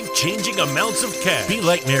win life-changing amounts of cash. Be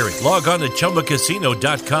like Mary. Log on to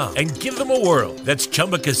ChumbaCasino.com and give them a whirl. That's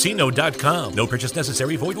ChumbaCasino.com. No purchase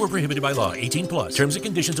necessary. Void or prohibited by law. 18+. Terms and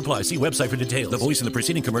conditions apply. See website for details. The voice in the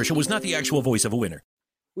preceding commercial was not the actual voice of a winner.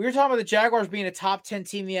 We were talking about the Jaguars being a top 10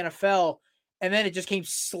 team in the NFL, and then it just came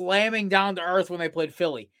slamming down to earth when they played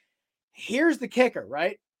Philly. Here's the kicker,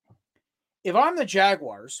 right? If I'm the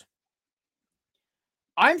Jaguars,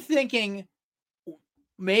 I'm thinking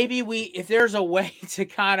maybe if there's a way to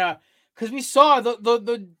kind of, because we saw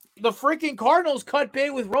the freaking Cardinals cut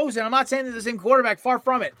bait with Rosen. I'm not saying they're the same quarterback, far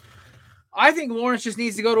from it. I think Lawrence just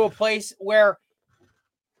needs to go to a place where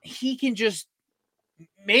he can just,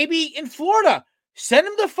 maybe in Florida, send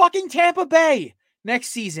him to fucking Tampa Bay next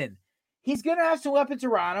season. He's going to have some weapons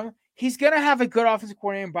around him. He's going to have a good offensive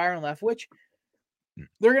coordinator in Byron Leftwich.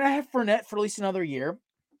 They're going to have Fournette for at least another year.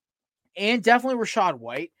 And definitely Rashad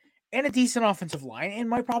White. And a decent offensive line. And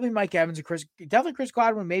probably Mike Evans and Chris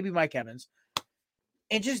Godwin, maybe Mike Evans.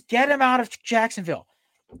 And just get him out of Jacksonville.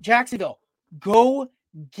 Go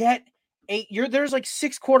get there's like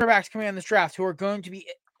 6 quarterbacks coming on this draft who are going to be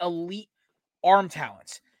elite arm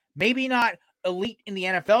talents. Maybe not elite in the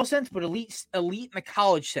NFL sense, but elite in the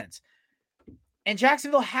college sense. And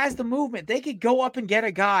Jacksonville has the movement. They could go up and get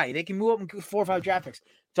a guy. They can move up and 4 or 5 draft picks.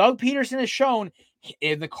 Doug Peterson has shown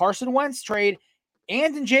in the Carson Wentz trade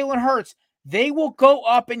and in Jalen Hurts, they will go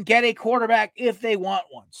up and get a quarterback if they want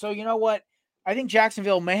one. So you know what? I think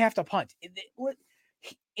Jacksonville may have to punt.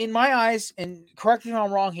 In my eyes, and correct me if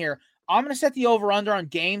I'm wrong here, I'm going to set the over-under on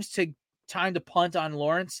games to time to punt on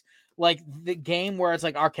Lawrence. Like the game where it's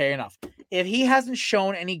like, okay, enough. If he hasn't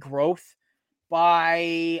shown any growth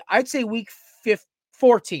by, I'd say week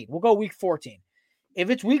 14, we'll go week 14. If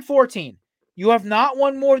it's week 14, you have not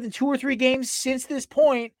won more than 2 or 3 games since this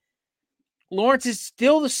point. Lawrence is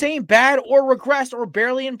still the same, bad or regressed or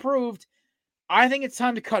barely improved. I think it's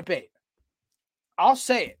time to cut bait. I'll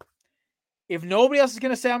say it. If nobody else is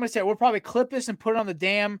going to say, I'm going to say it. We'll probably clip this and put it on the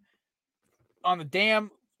damn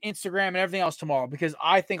Instagram and everything else tomorrow because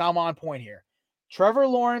I think I'm on point here. Trevor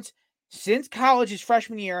Lawrence, since college, his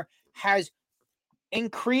freshman year, has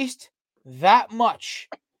increased that much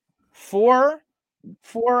for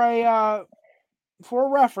a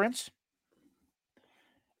for reference,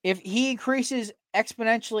 if he increases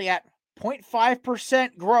exponentially at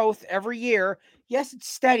 0.5% growth every year, yes, it's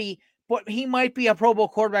steady, but he might be a Pro Bowl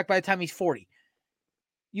quarterback by the time he's 40.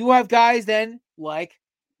 You have guys then like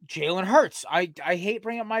Jalen Hurts. I hate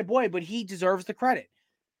bringing up my boy, but he deserves the credit.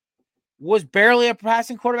 Was barely a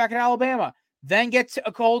passing quarterback in Alabama. Then gets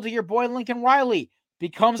a hold of your boy Lincoln Riley.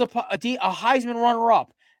 Becomes a Heisman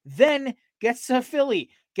runner-up. Then gets to Philly.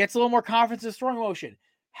 Gets a little more confidence in throwing motion.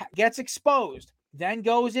 Gets exposed. Then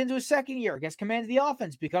goes into his second year. Gets command of the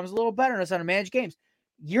offense. Becomes a little better. Knows how to manage games.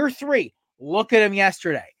 Year 3. Look at him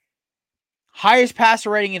yesterday. Highest passer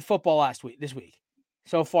rating in football this week.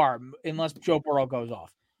 So far, unless Joe Burrow goes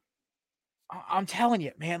off. I'm telling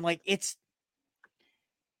you, man, like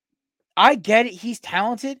I get it. He's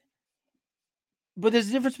talented, but there's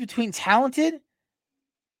a difference between talented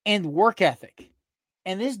and work ethic.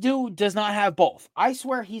 And this dude does not have both. I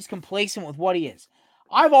swear he's complacent with what he is.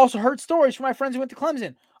 I've also heard stories from my friends who went to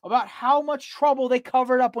Clemson about how much trouble they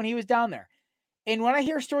covered up when he was down there. And when I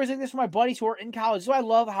hear stories like this from my buddies who are in college, so I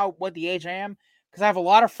love what the age I am, because I have a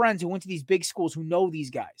lot of friends who went to these big schools who know these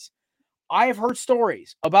guys. I have heard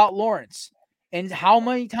stories about Lawrence and how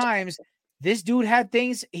many times this dude had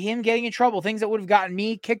him getting in trouble, things that would have gotten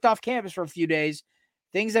me kicked off campus for a few days,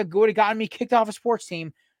 things that would have gotten me kicked off a sports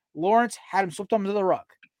team. Lawrence had him swept under the rug.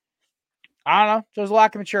 I don't know. There's a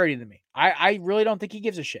lack of maturity to me. I really don't think he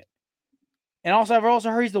gives a shit. And also, I've also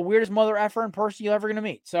heard he's the weirdest mother effer in person you're ever going to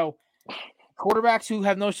meet. So quarterbacks who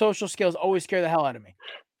have no social skills always scare the hell out of me.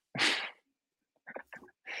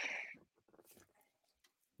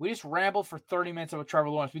 We just rambled for 30 minutes about Trevor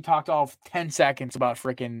Lawrence. We talked all 10 seconds about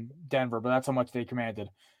freaking Denver, but that's how much they commanded.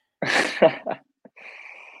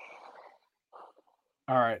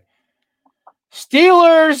 All right.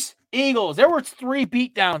 Steelers, Eagles. There were 3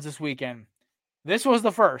 beatdowns this weekend. This was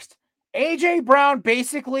the first. A.J. Brown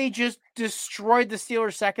basically just destroyed the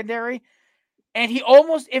Steelers secondary. And he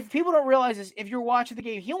almost, if people don't realize this, if you're watching the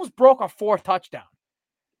game, he almost broke a 4th touchdown.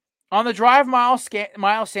 On the drive,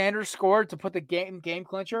 Miles Sanders scored to put the game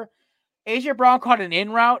clincher. A.J. Brown caught an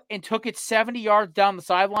in route and took it 70 yards down the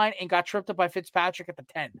sideline and got tripped up by Fitzpatrick at the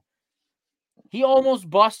 10. He almost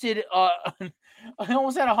busted, he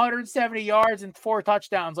almost had 170 yards and 4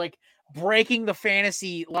 touchdowns, like breaking the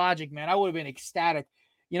fantasy logic, man. I would have been ecstatic.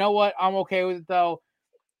 You know what? I'm okay with it, though.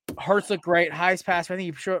 Hurts looked great. Highest pass, I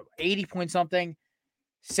think he showed 80 point something.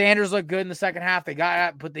 Sanders looked good in the second half. They got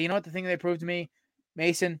at, but you know what the thing they proved to me?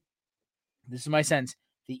 Mason, this is my sense.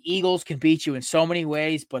 The Eagles can beat you in so many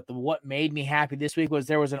ways, but what made me happy this week was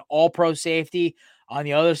there was an all-pro safety on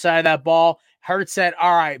the other side of that ball. Hurts said,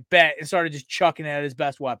 all right, bet, and started just chucking it at his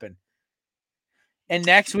best weapon. And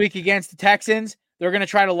next week against the Texans, they're going to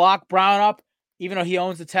try to lock Brown up, even though he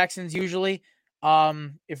owns the Texans usually,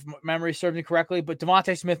 if memory serves me correctly. But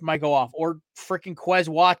Devontae Smith might go off, or freaking Quez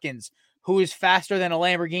Watkins, who is faster than a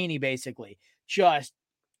Lamborghini, basically. Just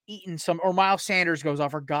eating some, or Miles Sanders goes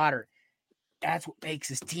off, or Goddard. That's what makes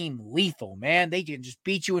this team lethal, man. They can just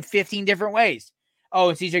beat you in 15 different ways. Oh,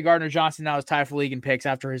 and CJ Gardner-Johnson now is tied for league in picks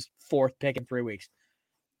after his 4th pick in 3 weeks.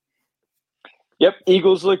 Yep,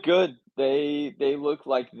 Eagles look good. They look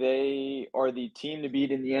like they are the team to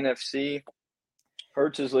beat in the NFC.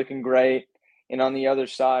 Hurts is looking great. And on the other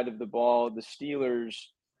side of the ball, the Steelers,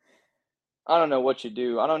 I don't know what you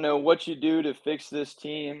do. I don't know what you do to fix this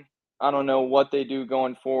team. I don't know what they do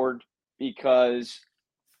going forward, because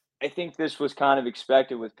I think this was kind of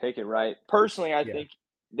expected with Pickett, right? Personally, I think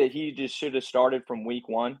that he just should have started from week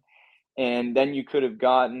 1, and then you could have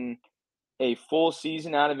gotten a full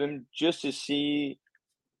season out of him just to see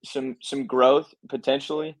some growth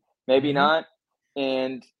potentially, maybe not.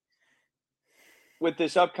 And with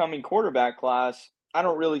this upcoming quarterback class, I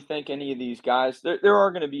don't really think any of these guys, there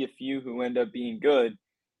are going to be a few who end up being good,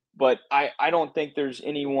 but I don't think there's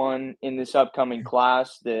anyone in this upcoming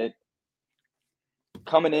class that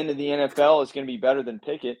coming into the NFL is going to be better than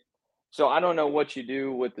Pickett. So I don't know what you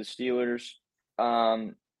do with the Steelers.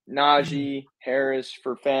 Najee Harris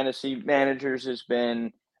for fantasy managers has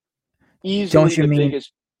been easily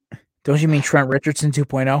biggest. Don't you mean Trent Richardson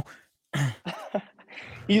 2.0?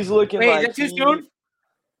 He's looking like is that too soon?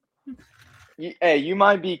 Hey, you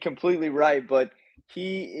might be completely right, but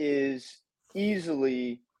he is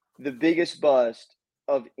easily the biggest bust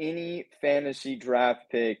of any fantasy draft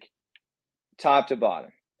pick, top to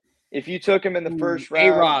bottom. If you took him in the first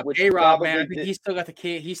round, A-Rob, man, I think he's still got the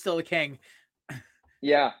key. He's still the king.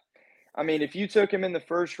 Yeah. I mean, if you took him in the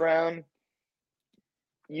first round,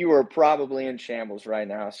 you are probably in shambles right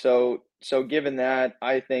now. So given that,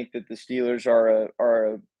 I think that the Steelers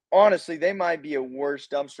are honestly, they might be a worse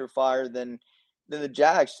dumpster fire than the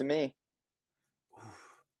Jags to me.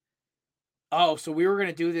 Oh, so we were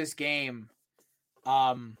gonna do this game.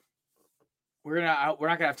 We're not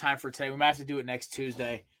gonna have time for today. We might have to do it next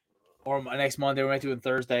Tuesday or next Monday. We might do it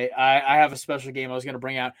Thursday. I have a special game I was gonna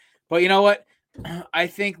bring out, but you know what? I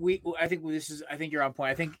think you're on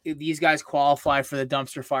point. I think these guys qualify for the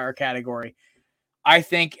dumpster fire category. I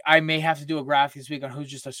think I may have to do a graphic this week on who's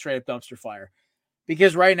just a straight up dumpster fire,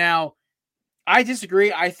 because right now I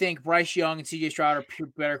disagree. I think Bryce Young and CJ Stroud are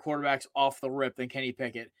better quarterbacks off the rip than Kenny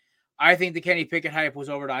Pickett. I think the Kenny Pickett hype was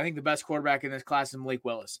overdone. I think the best quarterback in this class is Malik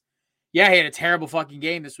Willis. Yeah, he had a terrible fucking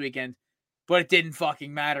game this weekend, but it didn't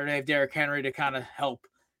fucking matter. They have Derrick Henry to kind of help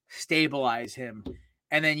stabilize him.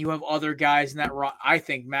 And then you have other guys in that. I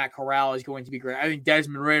think Matt Corral is going to be great. I think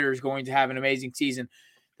Desmond Ridder is going to have an amazing season.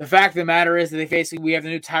 The fact of the matter is that we have the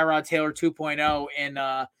new Tyrod Taylor 2.0,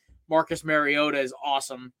 and Marcus Mariota is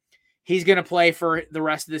awesome. He's going to play for the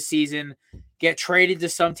rest of the season, get traded to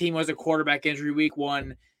some team as a quarterback injury week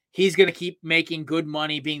 1. He's going to keep making good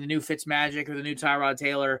money being the new Fitzmagic or the new Tyrod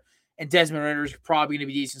Taylor, and Desmond Ridder is probably going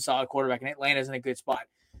to be a decent, solid quarterback, and Atlanta's in a good spot.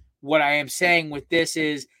 What I am saying with this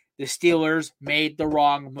is the Steelers made the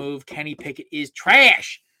wrong move. Kenny Pickett is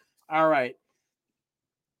trash. All right.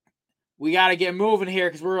 We got to get moving here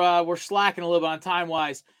because we're slacking a little bit on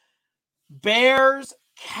time-wise. Bears,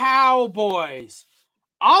 Cowboys.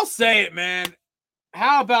 I'll say it, man.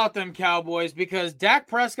 How about them Cowboys? Because Dak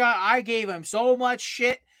Prescott, I gave him so much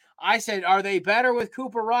shit. I said, are they better with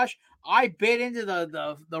Cooper Rush? I bit into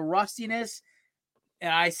the rustiness,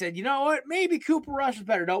 and I said, you know what? Maybe Cooper Rush is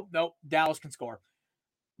better. Nope. Dallas can score.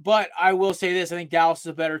 But I will say this. I think Dallas is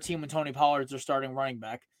a better team when Tony Pollard's their starting running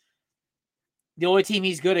back. The only team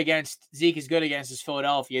he's good against, Zeke is good against, is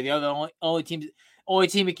Philadelphia. The only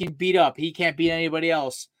team he can beat up. He can't beat anybody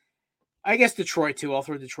else. I guess Detroit too. I'll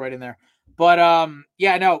throw Detroit in there. But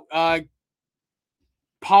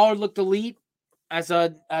Pollard looked elite as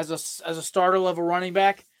a starter level running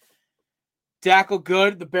back. Dak looked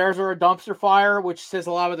good. The Bears are a dumpster fire, which says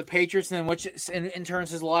a lot about the Patriots, and which in turn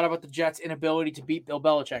says a lot about the Jets' inability to beat Bill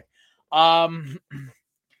Belichick.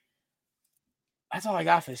 That's all I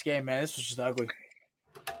got for this game, man. This was just ugly.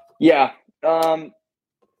 Yeah.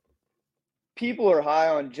 People are high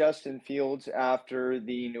on Justin Fields after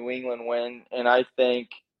the New England win, and I think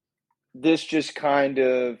this just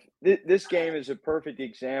this game is a perfect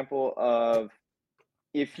example of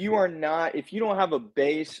if you don't have a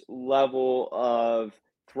base level of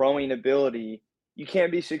throwing ability, you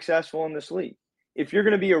can't be successful in this league. If you're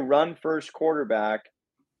going to be a run-first quarterback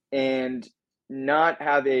and not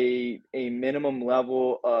have a minimum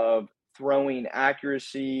level of throwing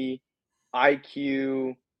accuracy,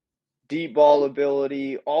 IQ, deep ball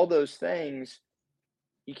ability, all those things,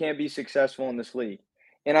 you can't be successful in this league.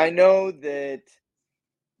 And I know that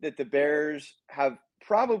the Bears have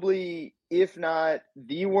probably, if not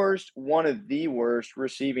the worst, one of the worst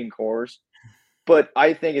receiving corps. But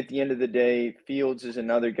I think at the end of the day, Fields is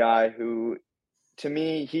another guy who, to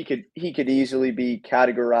me, he could easily be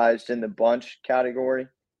categorized in the bunch category,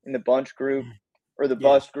 in the bunch group, or the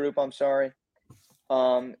bust group, I'm sorry.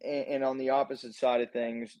 And on the opposite side of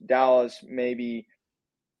things, Dallas maybe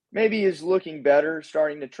is looking better,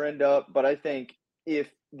 starting to trend up. But I think if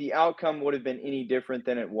the outcome would have been any different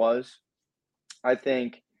than it was, I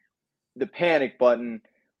think the panic button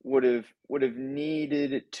would have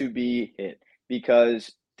needed to be hit,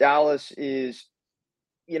 because Dallas is,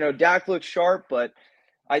 Dak looks sharp, but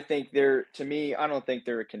I think I don't think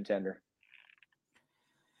they're a contender.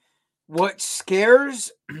 What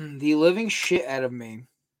scares the living shit out of me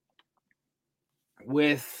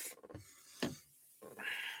with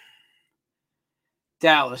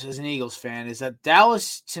Dallas as an Eagles fan is that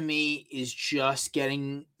Dallas, to me, is just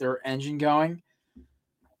getting their engine going.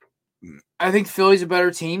 I think Philly's a better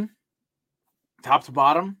team, top to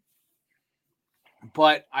bottom.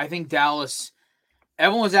 But I think Dallas,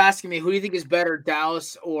 everyone was asking me, who do you think is better,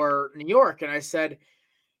 Dallas or New York? And I said,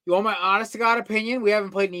 you want my honest to God opinion? We haven't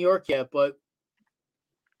played New York yet, but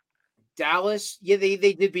Dallas, they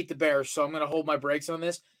did beat the Bears, so I'm going to hold my brakes on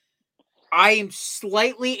this. I am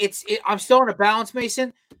I'm still on a balance,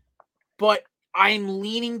 Mason, but I'm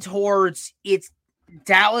leaning towards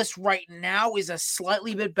Dallas right now is a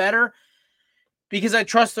slightly bit better because I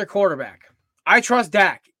trust their quarterback. I trust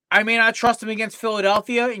Dak. I may not trust him against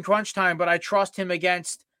Philadelphia in crunch time, but I trust him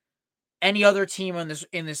against any other team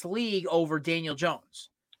in this league over Daniel Jones.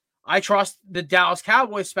 I trust the Dallas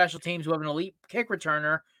Cowboys special teams, who have an elite kick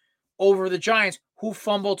returner, over the Giants, who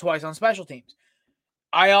fumble twice on special teams.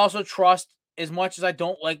 I also trust, as much as I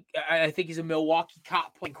think he's a Milwaukee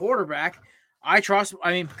cop playing quarterback,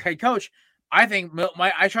 coach,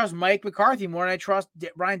 I trust Mike McCarthy more than I trust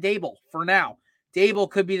Brian Dable for now. Dable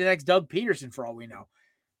could be the next Doug Peterson for all we know.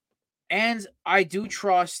 And I do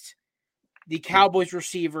trust the Cowboys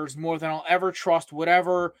receivers more than I'll ever trust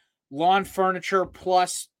whatever lawn furniture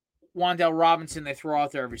plus Wan'Dale Robinson they throw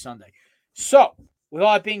out there every Sunday. So, with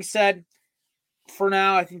all that being said, for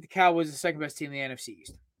now, I think the Cowboys are the second best team in the NFC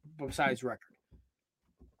East, besides record.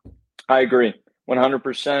 I agree,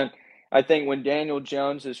 100%. I think when Daniel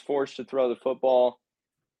Jones is forced to throw the football,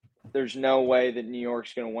 there's no way that New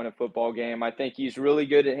York's going to win a football game. I think he's really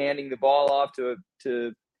good at handing the ball off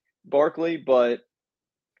to Barkley, but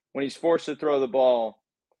when he's forced to throw the ball,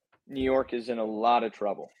 New York is in a lot of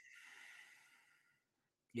trouble.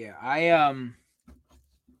 Yeah, I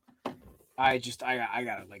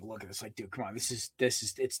gotta like look at this. Like, dude, come on, this is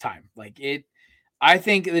it's time. Like it. I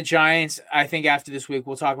think the Giants. I think after this week,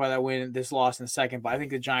 we'll talk about that win, this loss in a second. But I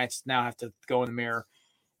think the Giants now have to go in the mirror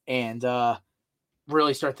and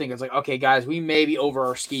really start thinking. It's like, okay, guys, we may be over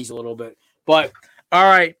our skis a little bit. But all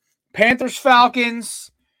right, Panthers, Falcons.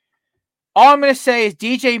 All I'm gonna say is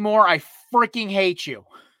DJ Moore, I freaking hate you.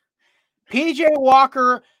 PJ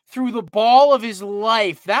Walker threw the ball of his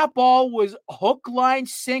life. That ball was hook, line,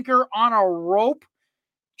 sinker on a rope,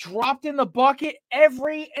 dropped in the bucket.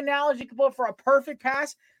 Every analogy could put for a perfect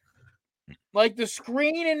pass. Like the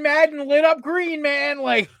screen in Madden lit up green, man.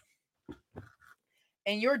 Like,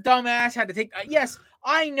 and your dumbass had to take. Yes,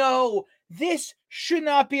 I know this should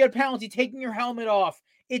not be a penalty, taking your helmet off.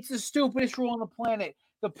 It's the stupidest rule on the planet.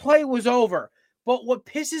 The play was over. But what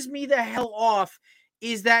pisses me the hell off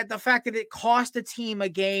is that the fact that it cost the team a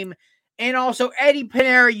game. And also, Eddie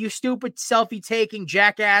Pinera, you stupid selfie-taking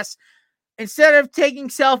jackass. Instead of taking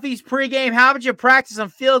selfies pregame, how about you practice some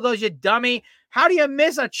field goals, you dummy? How do you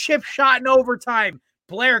miss a chip shot in overtime?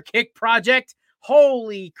 Blair Kick Project.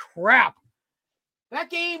 Holy crap. That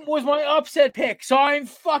game was my upset pick, so I'm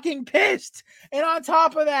fucking pissed. And on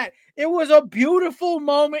top of that, it was a beautiful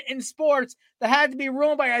moment in sports that had to be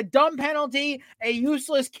ruined by a dumb penalty, a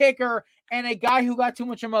useless kicker, and a guy who got too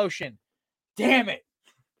much emotion. Damn it.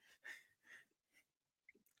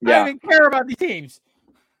 Yeah. I don't even care about these teams.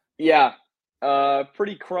 Yeah.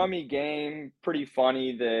 Pretty crummy game. Pretty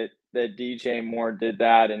funny that DJ Moore did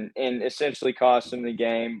that and essentially cost him the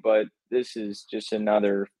game. But this is just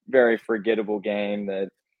another very forgettable game that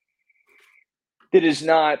is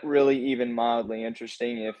not really even mildly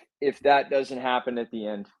interesting if that doesn't happen at the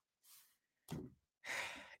end.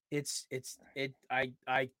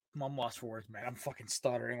 I'm lost for words, man. I'm fucking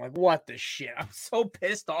stuttering. Like, what the shit? I'm so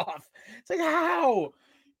pissed off. It's like, how?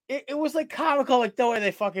 It was like comical, like the way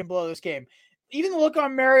they fucking blow this game. Even the look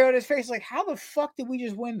on Mariota's face, like, how the fuck did we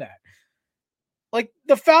just win that? Like,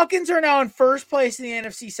 the Falcons are now in first place in the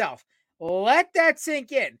NFC South. Let that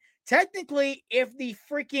sink in. Technically, if the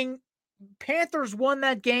freaking Panthers won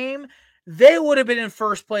that game, they would have been in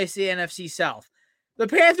first place in the NFC South. The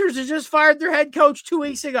Panthers have just fired their head coach 2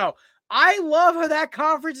 weeks ago. I love how that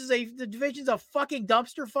conference the division's a fucking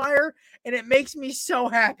dumpster fire, and it makes me so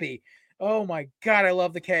happy. Oh my God, I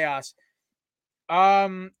love the chaos.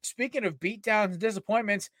 Speaking of beatdowns and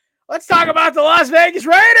disappointments, let's talk about the Las Vegas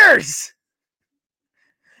Raiders.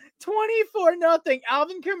 24-0.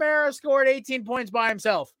 Alvin Kamara scored 18 points by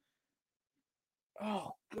himself.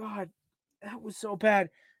 Oh God, that was so bad.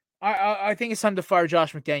 I think it's time to fire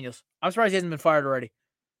Josh McDaniels. I'm surprised he hasn't been fired already.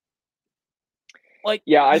 Like,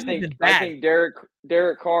 yeah, I think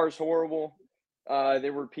Derek Carr is horrible.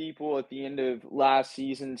 There were people at the end of last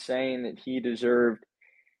season saying that he deserved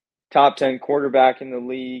top 10 quarterback in the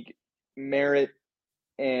league merit,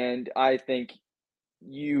 and I think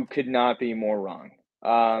you could not be more wrong.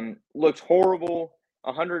 Looked horrible.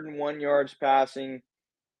 101 yards passing.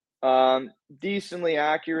 Decently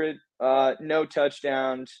accurate. No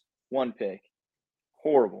touchdowns. 1 pick.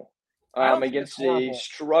 Horrible. Against a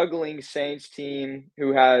struggling Saints team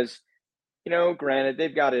who has, granted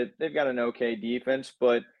they've got an okay defense,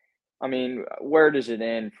 but I mean, where does it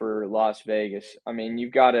end for Las Vegas? I mean,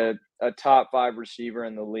 you've got a top 5 receiver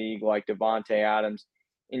in the league like Devontae Adams,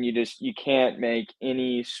 and you can't make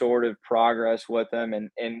any sort of progress with them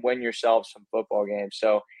and win yourself some football games.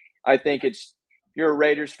 So I think if you're a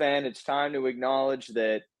Raiders fan, it's time to acknowledge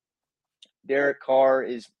that Derek Carr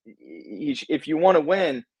if you want to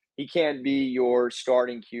win, he can't be your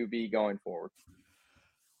starting QB going forward.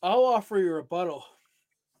 I'll offer you a rebuttal.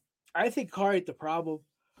 I think Carr ain't the problem.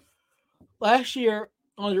 Last year,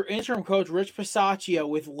 under interim coach Rich Bisaccia,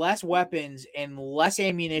 with less weapons and less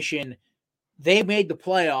ammunition, they made the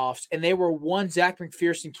playoffs, and they were one Zach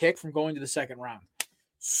McPherson kick from going to the second round.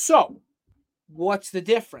 So, what's the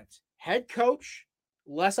difference? Head coach,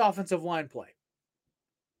 less offensive line play.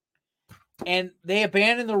 And they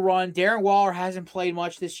abandoned the run. Darren Waller hasn't played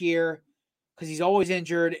much this year. because he's always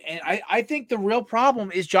injured. And I think the real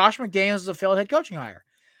problem is Josh McDaniels is a failed head coaching hire.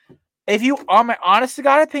 If you, on my honest to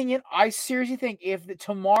God opinion, I seriously think if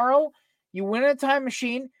tomorrow you win in a time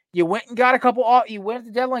machine, you went and got you went at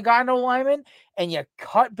the deadline, got no lineman, and you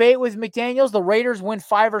cut bait with McDaniels, the Raiders win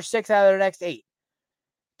 5 or 6 out of their next 8.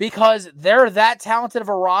 Because they're that talented of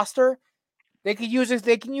a roster, they can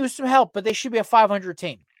use some help, but they should be a 500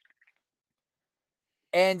 team.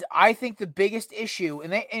 And I think the biggest issue,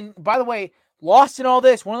 and by the way, lost in all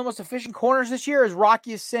this, one of the most efficient corners this year is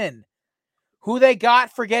Rocky Sin, who they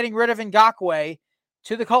got for getting rid of Ngakoue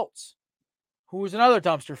to the Colts, who was another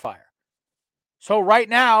dumpster fire. So right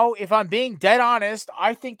now, if I'm being dead honest,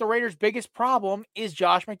 I think the Raiders' biggest problem is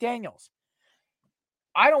Josh McDaniels.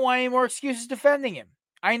 I don't want any more excuses defending him.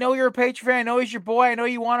 I know you're a Patriot fan. I know he's your boy. I know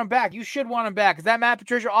you want him back. You should want him back because that Matt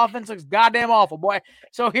Patricia offense looks goddamn awful, boy.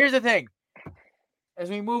 So here's the thing. As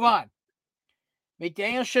we move on,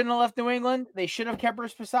 McDaniels shouldn't have left New England. They should have kept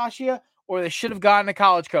Bruce Pisaccia, or they should have gotten a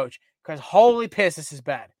college coach because holy piss, this is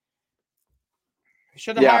bad. They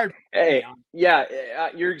should have hired. Hey,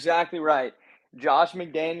 you're exactly right. Josh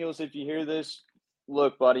McDaniels, if you hear this,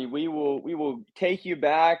 look, buddy, we will take you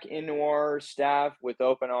back into our staff with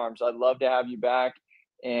open arms. I'd love to have you back.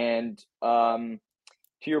 And to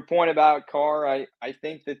your point about Carr, I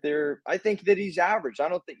think that he's average. I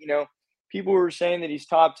don't think, people were saying that he's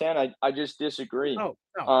top 10. I just disagree. No.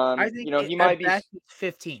 I think he might be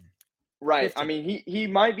 15. Right. 15. I mean, he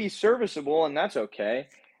might be serviceable, and that's okay.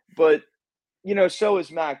 But so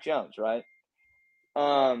is Mac Jones, right?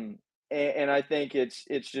 And I think it's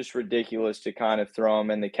just ridiculous to kind of throw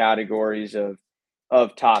him in the categories of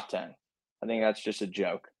top 10. I think that's just a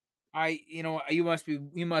joke. You must be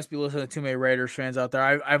listening to too many Raiders fans out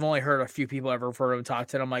there. I've only heard a few people ever refer to him top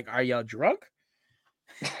 10. I'm like, are y'all drunk?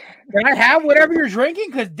 Can I have whatever you're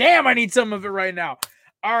drinking? Because damn, I need some of it right now.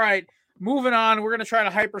 All right, moving on. We're gonna try to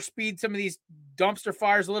hyperspeed some of these dumpster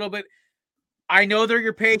fires a little bit. I know they're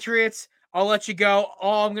your Patriots. I'll let you go.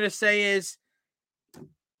 All I'm gonna say is,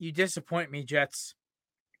 you disappoint me, Jets.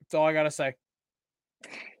 That's all I gotta say.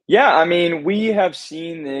 Yeah, I mean, we have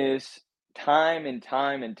seen this time and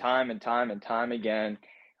time again,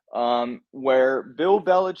 where Bill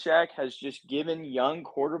Belichick has just given young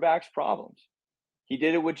quarterbacks problems. He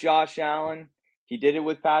did it with Josh Allen. He did it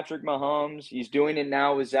with Patrick Mahomes. He's doing it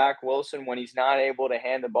now with Zach Wilson when he's not able to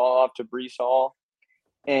hand the ball off to Breece Hall.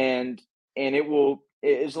 And it will,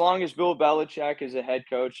 as long as Bill Belichick is a head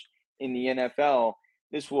coach in the NFL,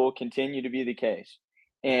 this will continue to be the case.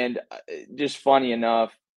 And just funny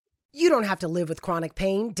enough, you don't have to live with chronic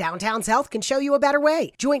pain. Downtown's Health can show you a better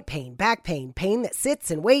way. Joint pain, back pain, pain that sits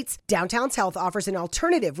and waits. Downtown's Health offers an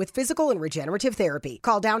alternative with physical and regenerative therapy.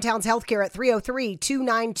 Call Downtown's Healthcare at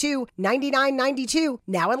 303-292-9992,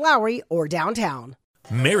 now in Lowry or downtown.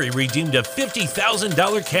 Mary redeemed a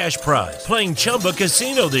 $50,000 cash prize playing Chumba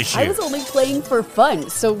Casino this year. I was only playing for fun,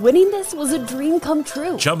 so winning this was a dream come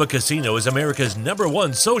true. Chumba Casino is America's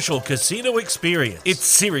 #1 social casino experience. It's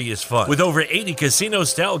serious fun. With over 80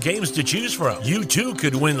 casino-style games to choose from, you too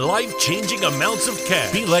could win life-changing amounts of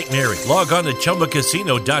cash. Be like Mary. Log on to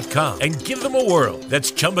ChumbaCasino.com and give them a whirl.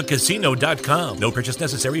 That's ChumbaCasino.com. No purchase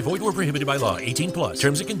necessary. Void or prohibited by law. 18+.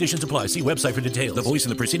 Terms and conditions apply. See website for details. The voice in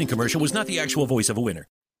the preceding commercial was not the actual voice of a winner.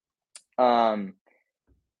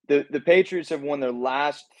 The Patriots have won their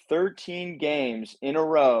last 13 games in a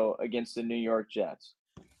row against the New York Jets.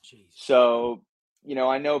 Jeez. So,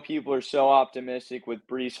 I know people are so optimistic with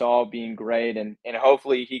Breece Hall being great, and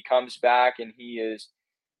hopefully he comes back and he is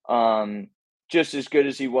just as good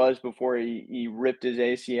as he was before he ripped his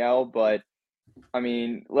ACL. But, I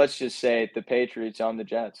mean, let's just say it, the Patriots own the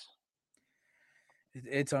Jets.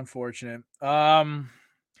 It's unfortunate.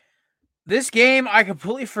 This game, I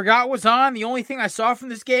completely forgot was on. The only thing I saw from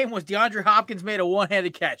this game was DeAndre Hopkins made a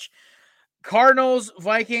one-handed catch. Cardinals,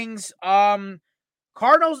 Vikings.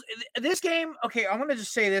 Cardinals, this game, okay, I'm going to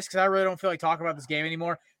just say this because I really don't feel like talking about this game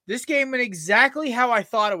anymore. This game went exactly how I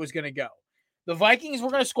thought it was going to go. The Vikings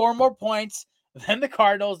were going to score more points than the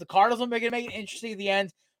Cardinals. The Cardinals were going to make it interesting at the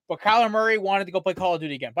end, but Kyler Murray wanted to go play Call of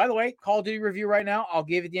Duty again. By the way, Call of Duty review right now. I'll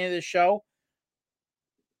give you at the end of the show.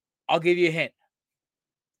 I'll give you a hint.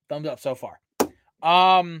 Thumbs up so far.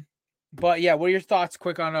 But yeah, what are your thoughts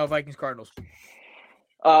quick on Vikings Cardinals?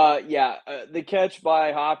 The catch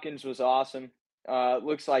by Hopkins was awesome.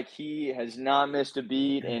 Looks like he has not missed a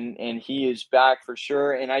beat and he is back for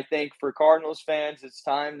sure. And I think for Cardinals fans, it's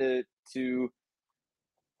time to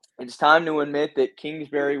admit that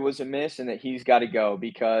Kingsbury was a miss and that he's got to go,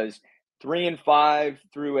 because 3-5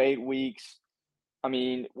 through 8 weeks. I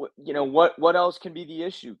mean, what else can be the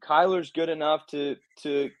issue? Kyler's good enough to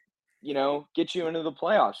get you into the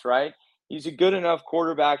playoffs, right? He's a good enough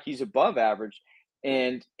quarterback. He's above average,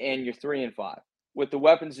 and you're 3-5 with the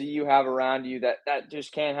weapons that you have around you. That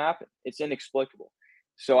just can't happen. It's inexplicable.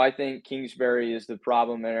 So I think Kingsbury is the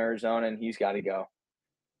problem in Arizona, and he's got to go.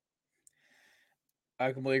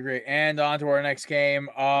 I completely agree. And on to our next game,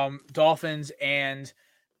 Dolphins and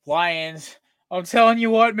Lions. I'm telling you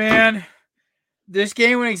what, man. This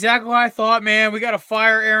game went exactly what I thought, man. We got to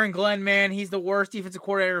fire Aaron Glenn, man. He's the worst defensive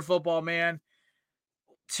coordinator in football, man.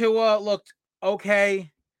 Tua looked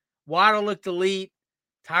okay. Waddle looked elite.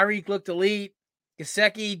 Tyreek looked elite.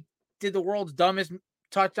 Gesicki did the world's dumbest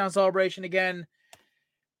touchdown celebration again.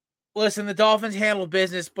 Listen, the Dolphins handle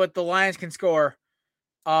business, but the Lions can score.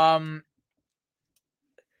 They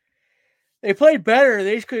played better.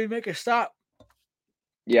 They just couldn't make a stop.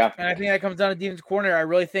 Yeah. And I think that comes down to defensive coordinator. I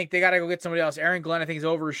really think they got to go get somebody else. Aaron Glenn, I think, is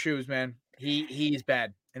over his shoes, man. He's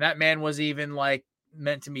bad. And that man was even, like,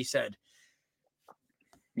 meant to be said.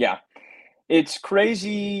 Yeah. It's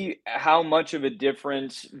crazy how much of a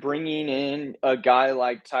difference bringing in a guy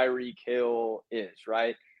like Tyreek Hill is,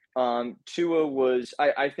 right? Tua was,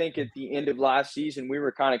 I think at the end of last season, we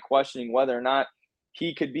were kind of questioning whether or not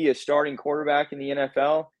he could be a starting quarterback in the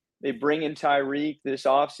NFL. They bring in Tyreek this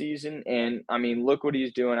offseason, and, I mean, look what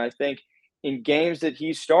he's doing. I think in games that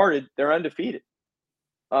he started, they're undefeated.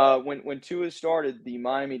 When Tua started, the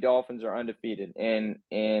Miami Dolphins are undefeated,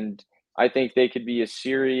 and I think they could be a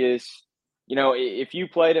serious – if you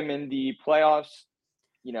played them in the playoffs,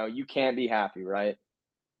 you can't be happy, right?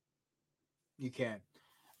 You can't.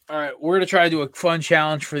 All right, we're going to try to do a fun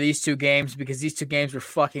challenge for these two games because these two games were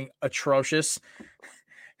fucking atrocious.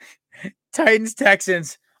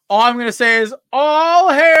 Titans-Texans. All I'm going to say is,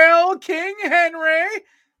 all hail King Henry.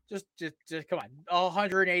 Just come on.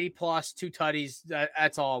 180 plus, 2 tutties.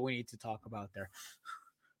 That's all we need to talk about there.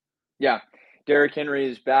 Yeah. Derrick Henry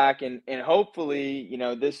is back, and hopefully,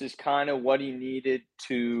 this is kind of what he needed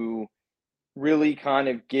to really kind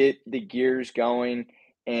of get the gears going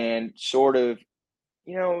and sort of,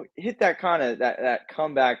 hit that kind of that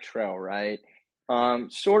comeback trail, right?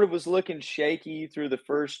 Sort of was looking shaky through the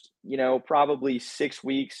first, probably 6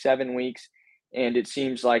 weeks, 7 weeks, and it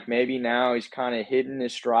seems like maybe now he's kind of hitting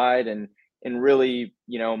his stride and really,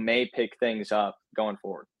 may pick things up going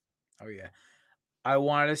forward. Oh, yeah. I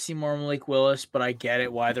wanted to see more Malik Willis, but I get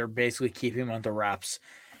it why they're basically keeping him under wraps.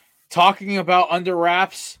 Talking about under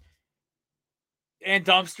wraps and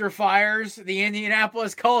dumpster fires, the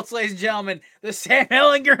Indianapolis Colts, ladies and gentlemen, the Sam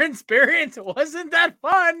Ehlinger experience wasn't that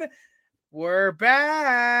fun. We're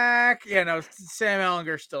back. Sam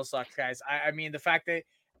Ehlinger still sucks, guys. I mean, the fact that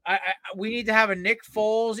we need to have a Nick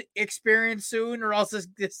Foles experience soon, or else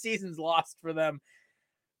this season's lost for them.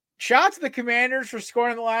 Shout out to the Commanders for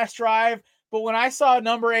scoring the last drive. But when I saw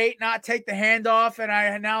number 8 not take the handoff, and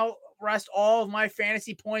I now rest all of my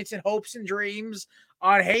fantasy points and hopes and dreams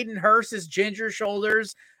on Hayden Hurst's ginger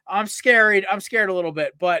shoulders, I'm scared. I'm scared a little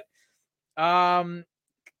bit. But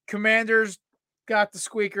Commanders got the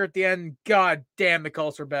squeaker at the end. God damn, the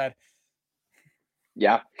Colts are bad.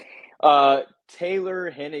 Yeah.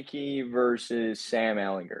 Taylor Heinicke versus Sam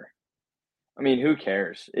Ehlinger. I mean, who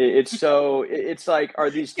cares? It's like, are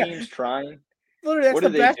these teams trying? Literally, that's the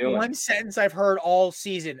best one sentence I've heard all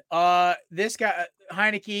season. This guy,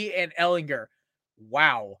 Heinicke and Ehlinger.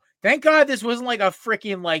 Wow. Thank God this wasn't like a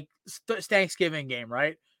freaking Thanksgiving game,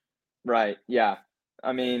 right? Right. Yeah.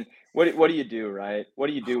 I mean, what do you do, right? What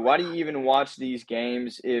do you do? Why do you even watch these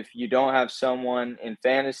games if you don't have someone in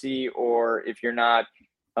fantasy or if you're not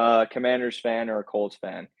a Commanders fan or a Colts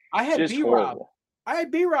fan? I had B-Rob,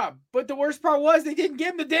 but the worst part was they didn't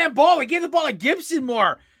give him the damn ball. They gave the ball to Gibson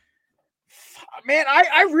more. Man,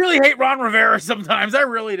 I really hate Ron Rivera sometimes. I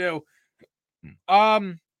really do.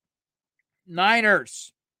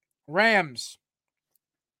 Niners, Rams.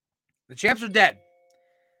 The champs are dead.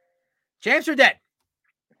 The champs are dead.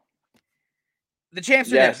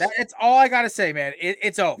 That's all I gotta say, man.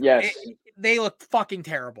 It's over. Yes. They look fucking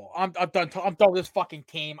terrible. I'm done. I'm done with this fucking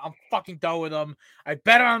team. I'm fucking done with them. I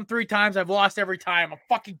bet on them 3 times. I've lost every time. I'm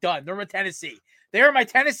fucking done. They're my Tennessee. They're my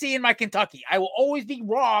Tennessee and my Kentucky. I will always be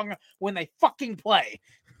wrong when they fucking play.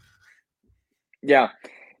 Yeah.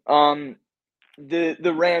 The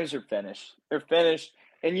Rams are finished. They're finished.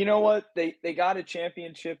 And you know what? They got a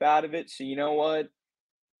championship out of it. So you know what?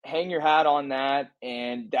 Hang your hat on that,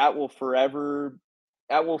 and that will forever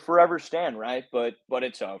stand, right? But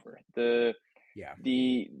it's over. The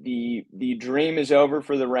dream is over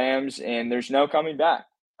for the Rams, and there's no coming back.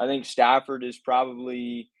 I think Stafford has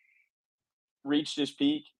probably reached his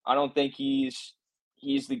peak. I don't think he's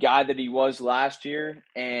the guy that he was last year.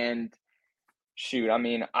 And shoot, I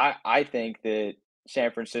mean, I think that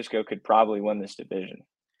San Francisco could probably win this division.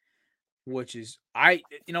 which is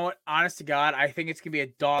you know what? Honest to God, I think it's gonna be a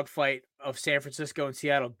dogfight of San Francisco and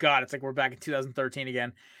Seattle. God, it's like we're back in 2013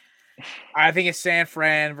 again. I think it's San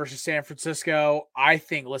Fran versus San Francisco. I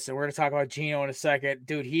think, listen, we're gonna talk about Geno in a second.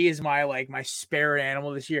 Dude, he is my spirit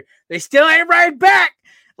animal this year. They still ain't right back.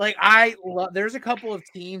 Like, there's a couple of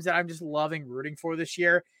teams that I'm just loving rooting for this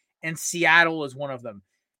year, and Seattle is one of them.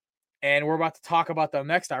 And we're about to talk about them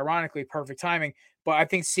next. Ironically, perfect timing. But I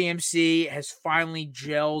think CMC has finally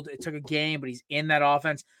gelled. It took a game, but he's in that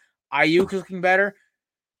offense. Ayuk is looking better.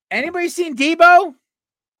 Anybody seen Debo?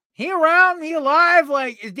 He around? He alive?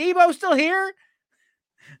 Like, is Debo still here?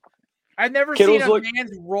 I've never seen a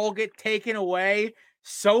man's role get taken away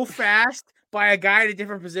so fast by a guy in a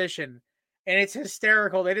different position. And it's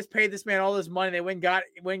hysterical. They just paid this man all this money. They went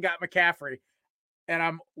and got McCaffrey. And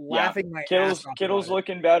I'm laughing my ass off. Kittle's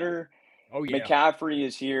looking better. Oh, yeah. McCaffrey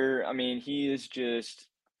is here. I mean, he is just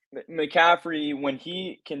 – McCaffrey, when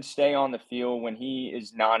he can stay on the field, when he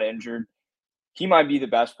is not injured, he might be the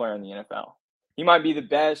best player in the NFL. He might be the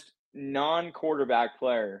best non-quarterback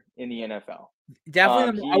player in the NFL.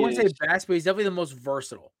 Definitely, I wouldn't say best, but he's definitely the most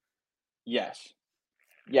versatile. Yes.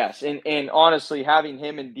 And honestly, having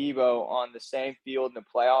him and Debo on the same field in the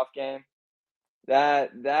playoff game,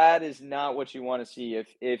 that is not what you want to see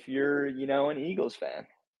if you're, an Eagles fan.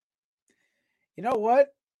 You know what?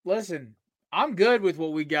 Listen, I'm good with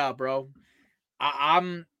what we got, bro. I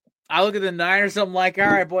look at the Niners, I'm like, all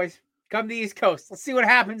right, boys, come to the East Coast. Let's see what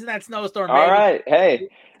happens in that snowstorm, baby. All right. Hey,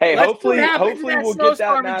 hopefully we'll get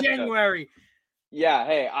that in January. Yeah,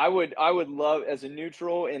 hey, I would love, as a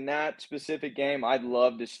neutral in that specific game, I'd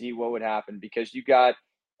love to see what would happen, because you got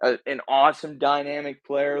an awesome dynamic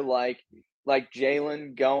player like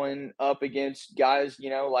Jalen going up against guys,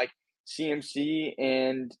 like CMC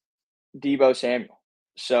and Debo Samuel.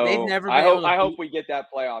 So I hope we get that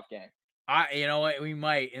playoff game. You know what, we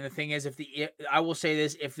might. And the thing is, I will say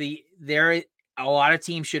this, a lot of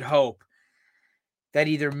teams should hope that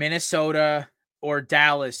either Minnesota or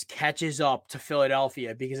Dallas catches up to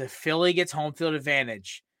Philadelphia, because if Philly gets home field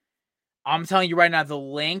advantage, I'm telling you right now, the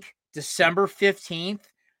link December 15th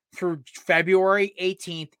through February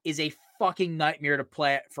 18th is a fucking nightmare to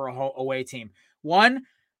play for a away team. One,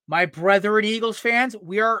 my brethren Eagles fans,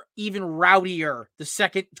 we are even rowdier the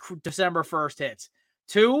second December 1st hits.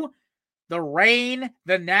 Two, the rain,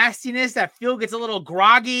 the nastiness, that field gets a little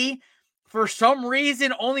groggy. For some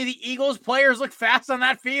reason, only the Eagles players look fast on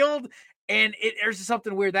that field. And there's just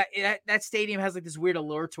something weird. That stadium has like this weird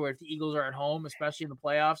allure to it. If the Eagles are at home, especially in the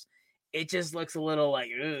playoffs, it just looks a little like,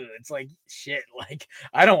 ugh, it's like, shit, like,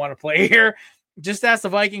 I don't want to play here. Just ask the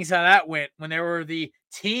Vikings how that went when they were the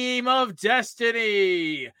team of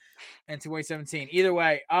destiny in 2017. Either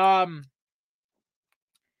way,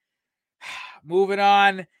 moving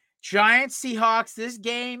on. Giants Seahawks, this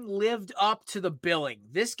game lived up to the billing.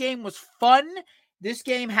 This game was fun. This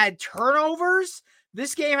game had turnovers.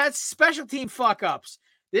 This game had special team fuck-ups.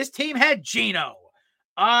 This team had Geno.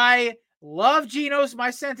 I love Geno.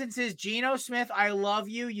 My sentence is, Geno Smith, I love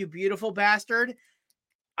you, you beautiful bastard.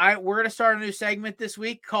 We're going to start a new segment this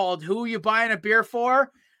week called Who You Buying a Beer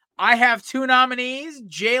For? I have two nominees, not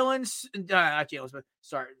Jalen Smith,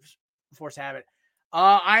 sorry, force habit.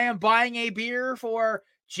 I am buying a beer for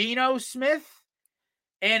Geno Smith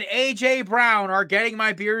and AJ Brown are getting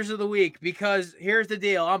my beers of the week, because here's the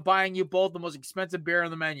deal. I'm buying you both the most expensive beer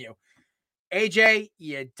on the menu. AJ,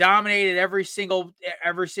 you dominated every single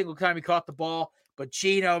time you caught the ball. But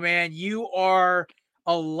Geno, man, you are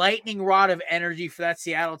a lightning rod of energy for that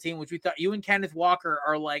Seattle team, which we thought you and Kenneth Walker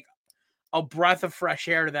are like a breath of fresh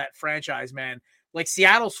air to that franchise, man. Like,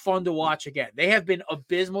 Seattle's fun to watch again. They have been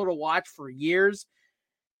abysmal to watch for years.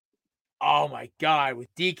 Oh, my God,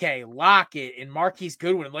 with DK, Lockett, and Marquise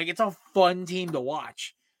Goodwin. Like, it's a fun team to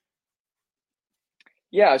watch.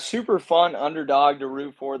 Yeah, super fun underdog to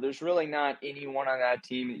root for. There's really not anyone on that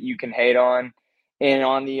team that you can hate on. And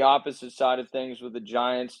on the opposite side of things with the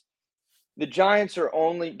Giants are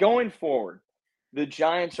only – going forward, the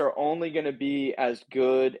Giants are only going to be as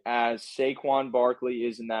good as Saquon Barkley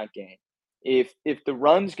is in that game. If the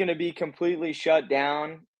run's going to be completely shut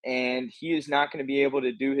down and he is not going to be able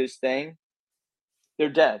to do his thing, they're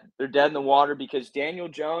dead. They're dead in the water, because Daniel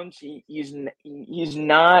Jones, he's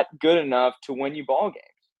not good enough to win you ball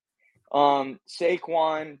games.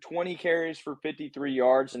 Saquon, 20 carries for 53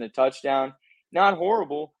 yards and a touchdown. Not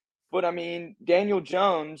horrible, but, I mean, Daniel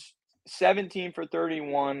Jones, 17 for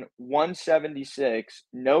 31, 176,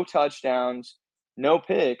 no touchdowns, no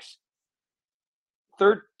picks.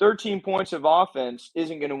 13 points of offense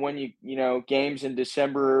isn't going to win you, games in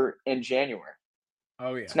December and January.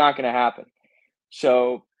 Oh, yeah. It's not going to happen.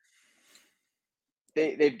 So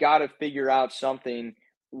they've got to figure out something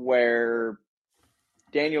where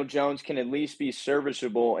Daniel Jones can at least be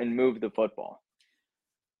serviceable and move the football.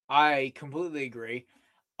 I completely agree.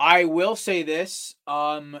 I will say this: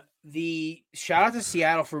 the shout out to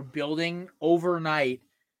Seattle for building overnight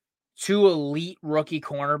 2 elite rookie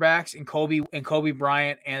cornerbacks and Kobe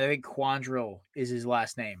Bryant, and I think Quandrell is his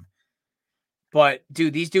last name. But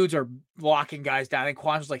dude, these dudes are locking guys down. I think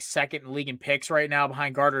Quandrell's like second in the league in picks right now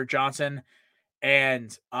behind Gardner Johnson,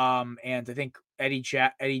 and I think Eddie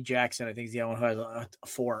Jackson. I think is the other one who has a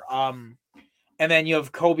 4. And then you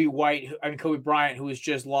have Kobe Bryant, who is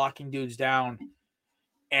just locking dudes down.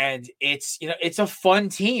 And it's a fun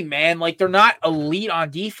team, man. Like, they're not elite on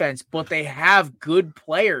defense, but they have good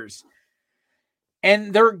players.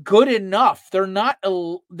 And they're good enough. They're not,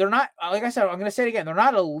 like I said, I'm going to say it again. They're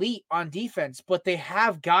not elite on defense, but they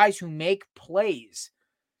have guys who make plays.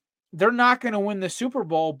 They're not going to win the Super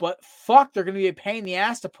Bowl, but fuck, they're going to be a pain in the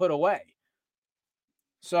ass to put away.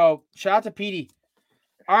 So, shout out to Petey.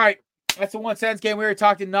 All right. That's the 1 cents game. We already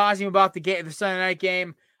talked ad nauseum about the Sunday night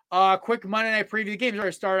game. Quick Monday night preview. The game's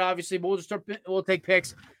already started, obviously, but we'll take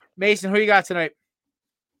picks. Mason, who you got tonight?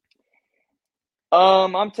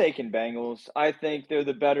 I'm taking Bengals. I think they're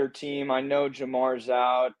the better team. I know Jamar's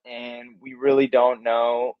out, and we really don't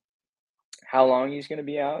know how long he's going to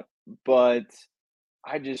be out, but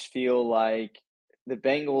I just feel like the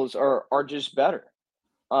Bengals are just better.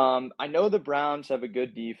 I know the Browns have a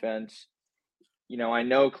good defense. I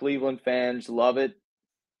know Cleveland fans love it,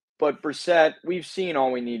 but Brissett, we've seen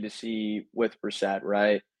all we need to see with Brissett,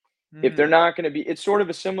 right? If they're not going to be – it's sort of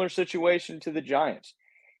a similar situation to the Giants.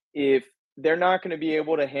 If they're not going to be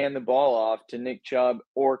able to hand the ball off to Nick Chubb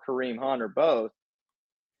or Kareem Hunt or both,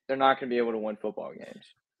 they're not going to be able to win football games.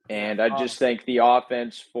 And I just think the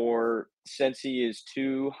offense for Cincy is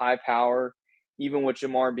too high power, even with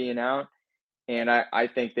Jamar being out, and I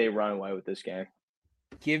think they run away with this game.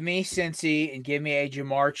 Give me Cincy and give me a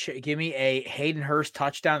give me a Hayden Hurst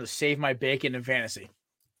touchdown to save my bacon in fantasy.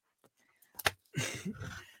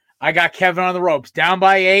 I got Kevin on the ropes, down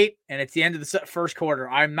by 8, and it's the end of the first quarter.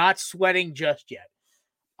 I'm not sweating just yet.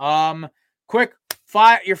 Quick,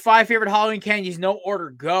 your 5 favorite Halloween candies, no order,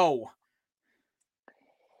 go.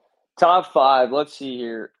 Top 5, let's see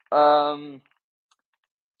here. So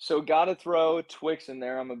got to throw Twix in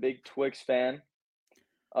there. I'm a big Twix fan.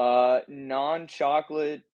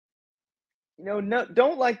 Non-chocolate,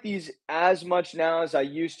 don't like these as much now as I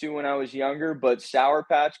used to when I was younger, but Sour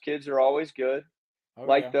Patch Kids are always good. Okay.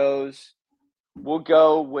 Like those. We'll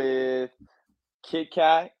go with Kit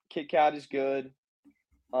Kat. Kit Kat is good.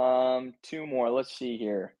 2 more. Let's see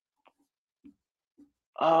here.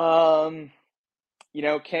 Can't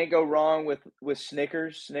go wrong with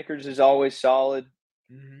Snickers. Snickers is always solid.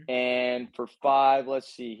 Mm-hmm. And for 5,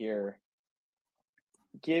 let's see here.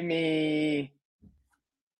 Give me,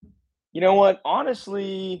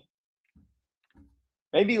 honestly,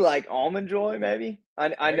 maybe like Almond Joy, maybe.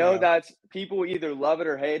 I know that's people either love it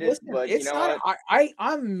or hate it, but it's not, what?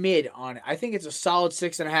 I'm mid on it. I think it's a solid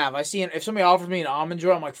 6.5. I see if somebody offers me an Almond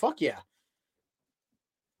Joy, I'm like, fuck yeah.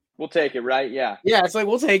 We'll take it, right? Yeah. Yeah, it's like,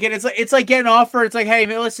 we'll take it. It's like getting offered. It's like, hey,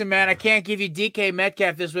 listen, man, I can't give you DK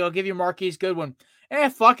Metcalf this week. I'll give you Marquise Goodwin.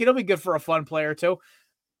 Fuck, it'll be good for a fun player too.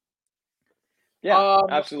 Yeah,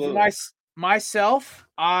 absolutely. Myself,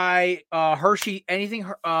 I Hershey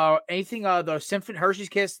the Symphony Hershey's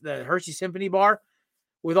Kiss, the Hershey Symphony bar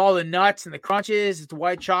with all the nuts and the crunches. It's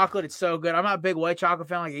white chocolate. It's so good. I'm not a big white chocolate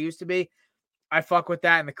fan like I used to be. I fuck with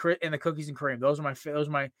that and the cookies and cream. Those are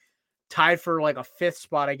my tied for like a 5th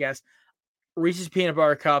spot, I guess. Reese's Peanut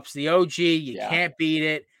Butter Cups, the OG. You can't beat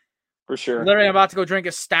it. For sure. Literally, I'm about to go drink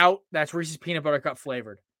a stout that's Reese's Peanut Butter Cup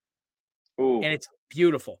flavored. Ooh. And it's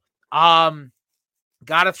beautiful.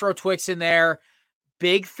 Got to throw Twix in there.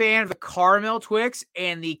 Big fan of the caramel Twix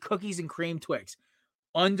and the cookies and cream Twix.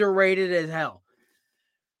 Underrated as hell.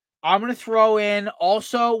 I'm going to throw in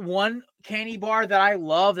also one candy bar that I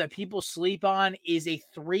love that people sleep on is a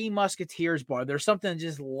 3 Musketeers bar. There's something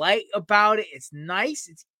just light about it. It's nice.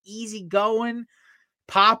 It's easy going.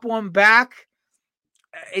 Pop one back.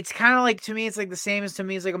 It's kind of like, to me, it's like the same as to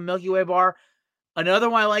me. It's like a Milky Way bar. Another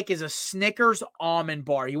one I like is a Snickers almond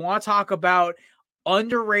bar. You want to talk about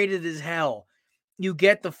underrated as hell. You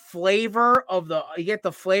get the flavor of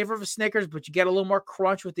a Snickers, but you get a little more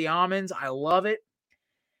crunch with the almonds. I love it.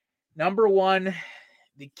 Number 1,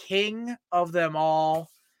 the king of them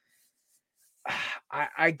all.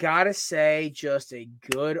 I gotta say, just a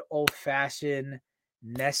good old-fashioned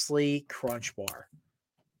Nestle Crunch Bar.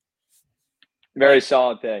 Very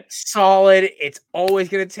solid pick. Solid. It's always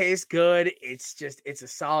gonna taste good. It's a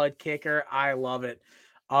solid kicker. I love it.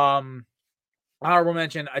 Honorable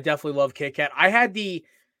mention, I definitely love Kit Kat. I had the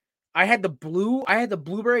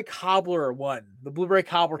blueberry cobbler one, the blueberry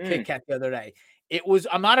cobbler Kit Kat the other day.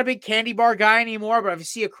 I'm not a big candy bar guy anymore, but if you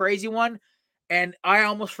see a crazy one, and I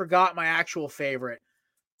almost forgot my actual favorite,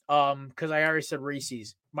 because I already said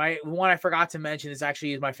Reese's. My one I forgot to mention is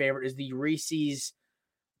my favorite is the Reese's.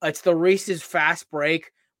 It's the Reese's Fast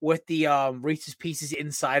Break with the Reese's Pieces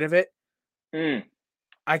inside of it.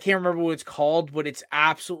 I can't remember what it's called, but it's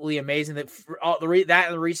absolutely amazing. That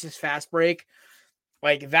and the Reese's Fast Break,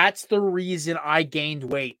 like that's the reason I gained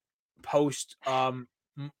weight post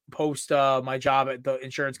my job at the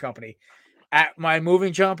insurance company. At my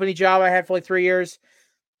moving company job I had for like 3 years,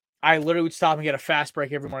 I literally would stop and get a Fast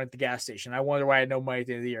Break every morning at the gas station. I wonder why I had no money at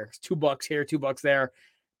the end of the year. It's $2 here, $2 there,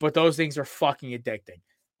 but those things are fucking addicting.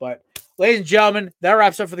 But ladies and gentlemen, that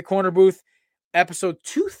wraps up for the Corner Booth. Episode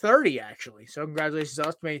 230, actually. So congratulations to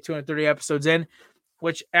us to make 230 episodes in,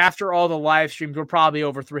 which after all the live streams, we're probably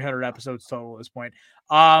over 300 episodes total at this point.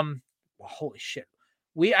 Holy shit.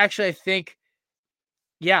 We actually, I think,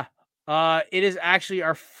 it is actually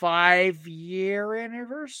our 4-year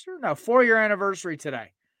anniversary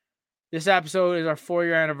today. This episode is our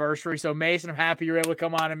 4-year anniversary. So Mason, I'm happy you're able to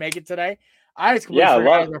come on and make it today.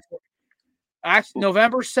 November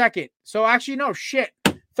 2nd. So actually, no shit.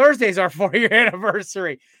 Thursday's our 4-year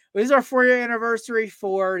anniversary. This is our 4-year anniversary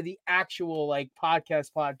for the actual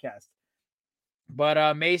podcast.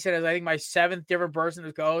 But Mason is, I think, my 7th different person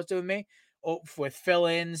to co-host with me, with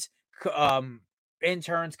fill-ins,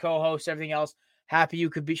 interns, co-hosts, everything else. Happy you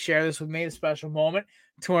could share this with me, a special moment.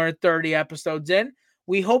 230 episodes in.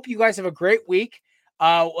 We hope you guys have a great week.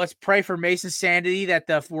 Let's pray for Mason's sanity that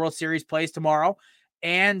the World Series plays tomorrow.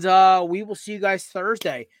 And we will see you guys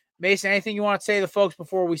Thursday. Mason, anything you want to say to the folks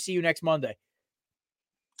before we see you next Monday?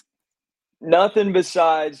 Nothing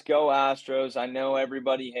besides go Astros. I know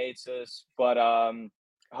everybody hates us, but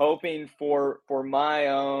hoping for my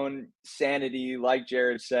own sanity, like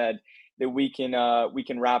Jared said, that we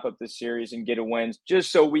can wrap up the series and get a win,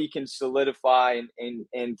 just so we can solidify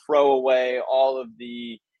and throw away all of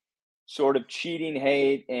the sort of cheating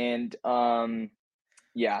hate and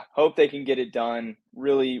hope they can get it done.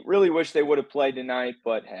 Really, really wish they would have played tonight,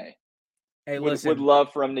 but hey, listen, would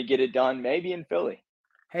love for them to get it done, maybe in Philly.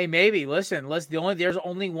 Hey, maybe. Listen. There's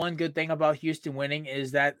only one good thing about Houston winning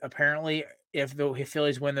is that apparently if the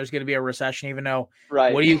Phillies win, there's going to be a recession. Even though,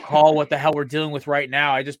 right? What do you call what the hell we're dealing with right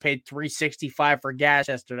now? I just paid $3.65 for gas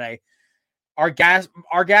yesterday. Our gas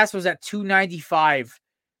was at $2.95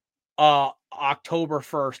 October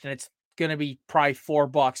 1st, and it's going to be probably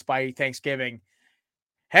 $4 by Thanksgiving.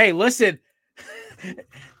 Hey, listen.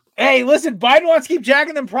 Biden wants to keep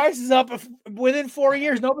jacking them prices up. If within 4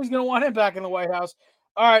 years, nobody's going to want him back in the White House.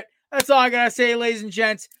 All right, that's all I got to say, ladies and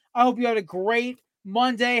gents. I hope you had a great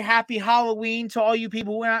Monday. Happy Halloween to all you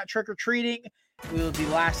people who went out trick-or-treating. It will be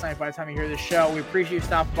last night by the time you hear this show. We appreciate you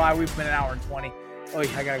stopping by. We've been an hour and 20. Oh,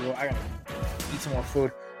 yeah, I got to eat some more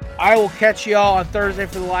food. I will catch you all on Thursday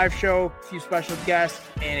for the live show, a few special guests,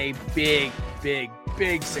 and a big, big,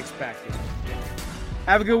 big six-pack.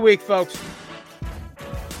 Have a good week, folks.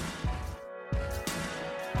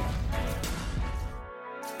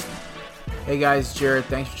 Hey guys, Jared.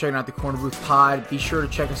 Thanks for checking out the Corner Booth Pod. Be sure to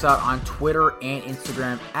check us out on Twitter and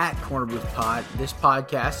Instagram at Corner Booth Pod. This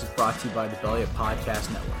podcast is brought to you by the Belly Up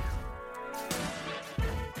Podcast Network.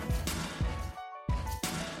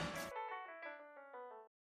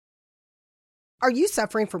 Are you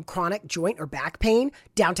suffering from chronic joint or back pain?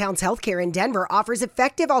 Downtown's Healthcare in Denver offers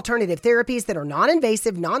effective alternative therapies that are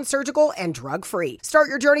non-invasive, non-surgical, and drug-free. Start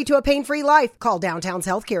your journey to a pain-free life. Call Downtown's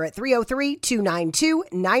Healthcare at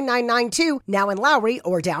 303-292-9992, now in Lowry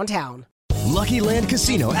or downtown. Lucky Land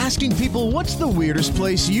Casino, asking people, what's the weirdest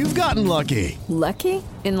place you've gotten lucky? Lucky?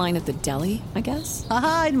 In line at the deli, I guess?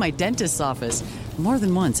 Aha, in my dentist's office. More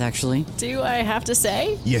than once, actually. Do I have to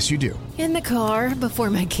say? Yes, you do. In the car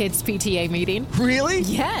before my kids' PTA meeting. Really?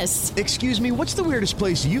 Yes. Excuse me, what's the weirdest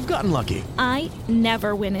place you've gotten lucky? I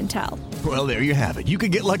never win and tell. Well, there you have it. You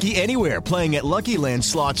can get lucky anywhere, playing at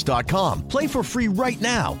LuckyLandSlots.com. Play for free right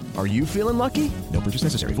now. Are you feeling lucky? No purchase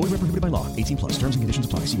necessary. Void where prohibited by law. 18+. Terms and conditions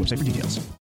apply. See website for details.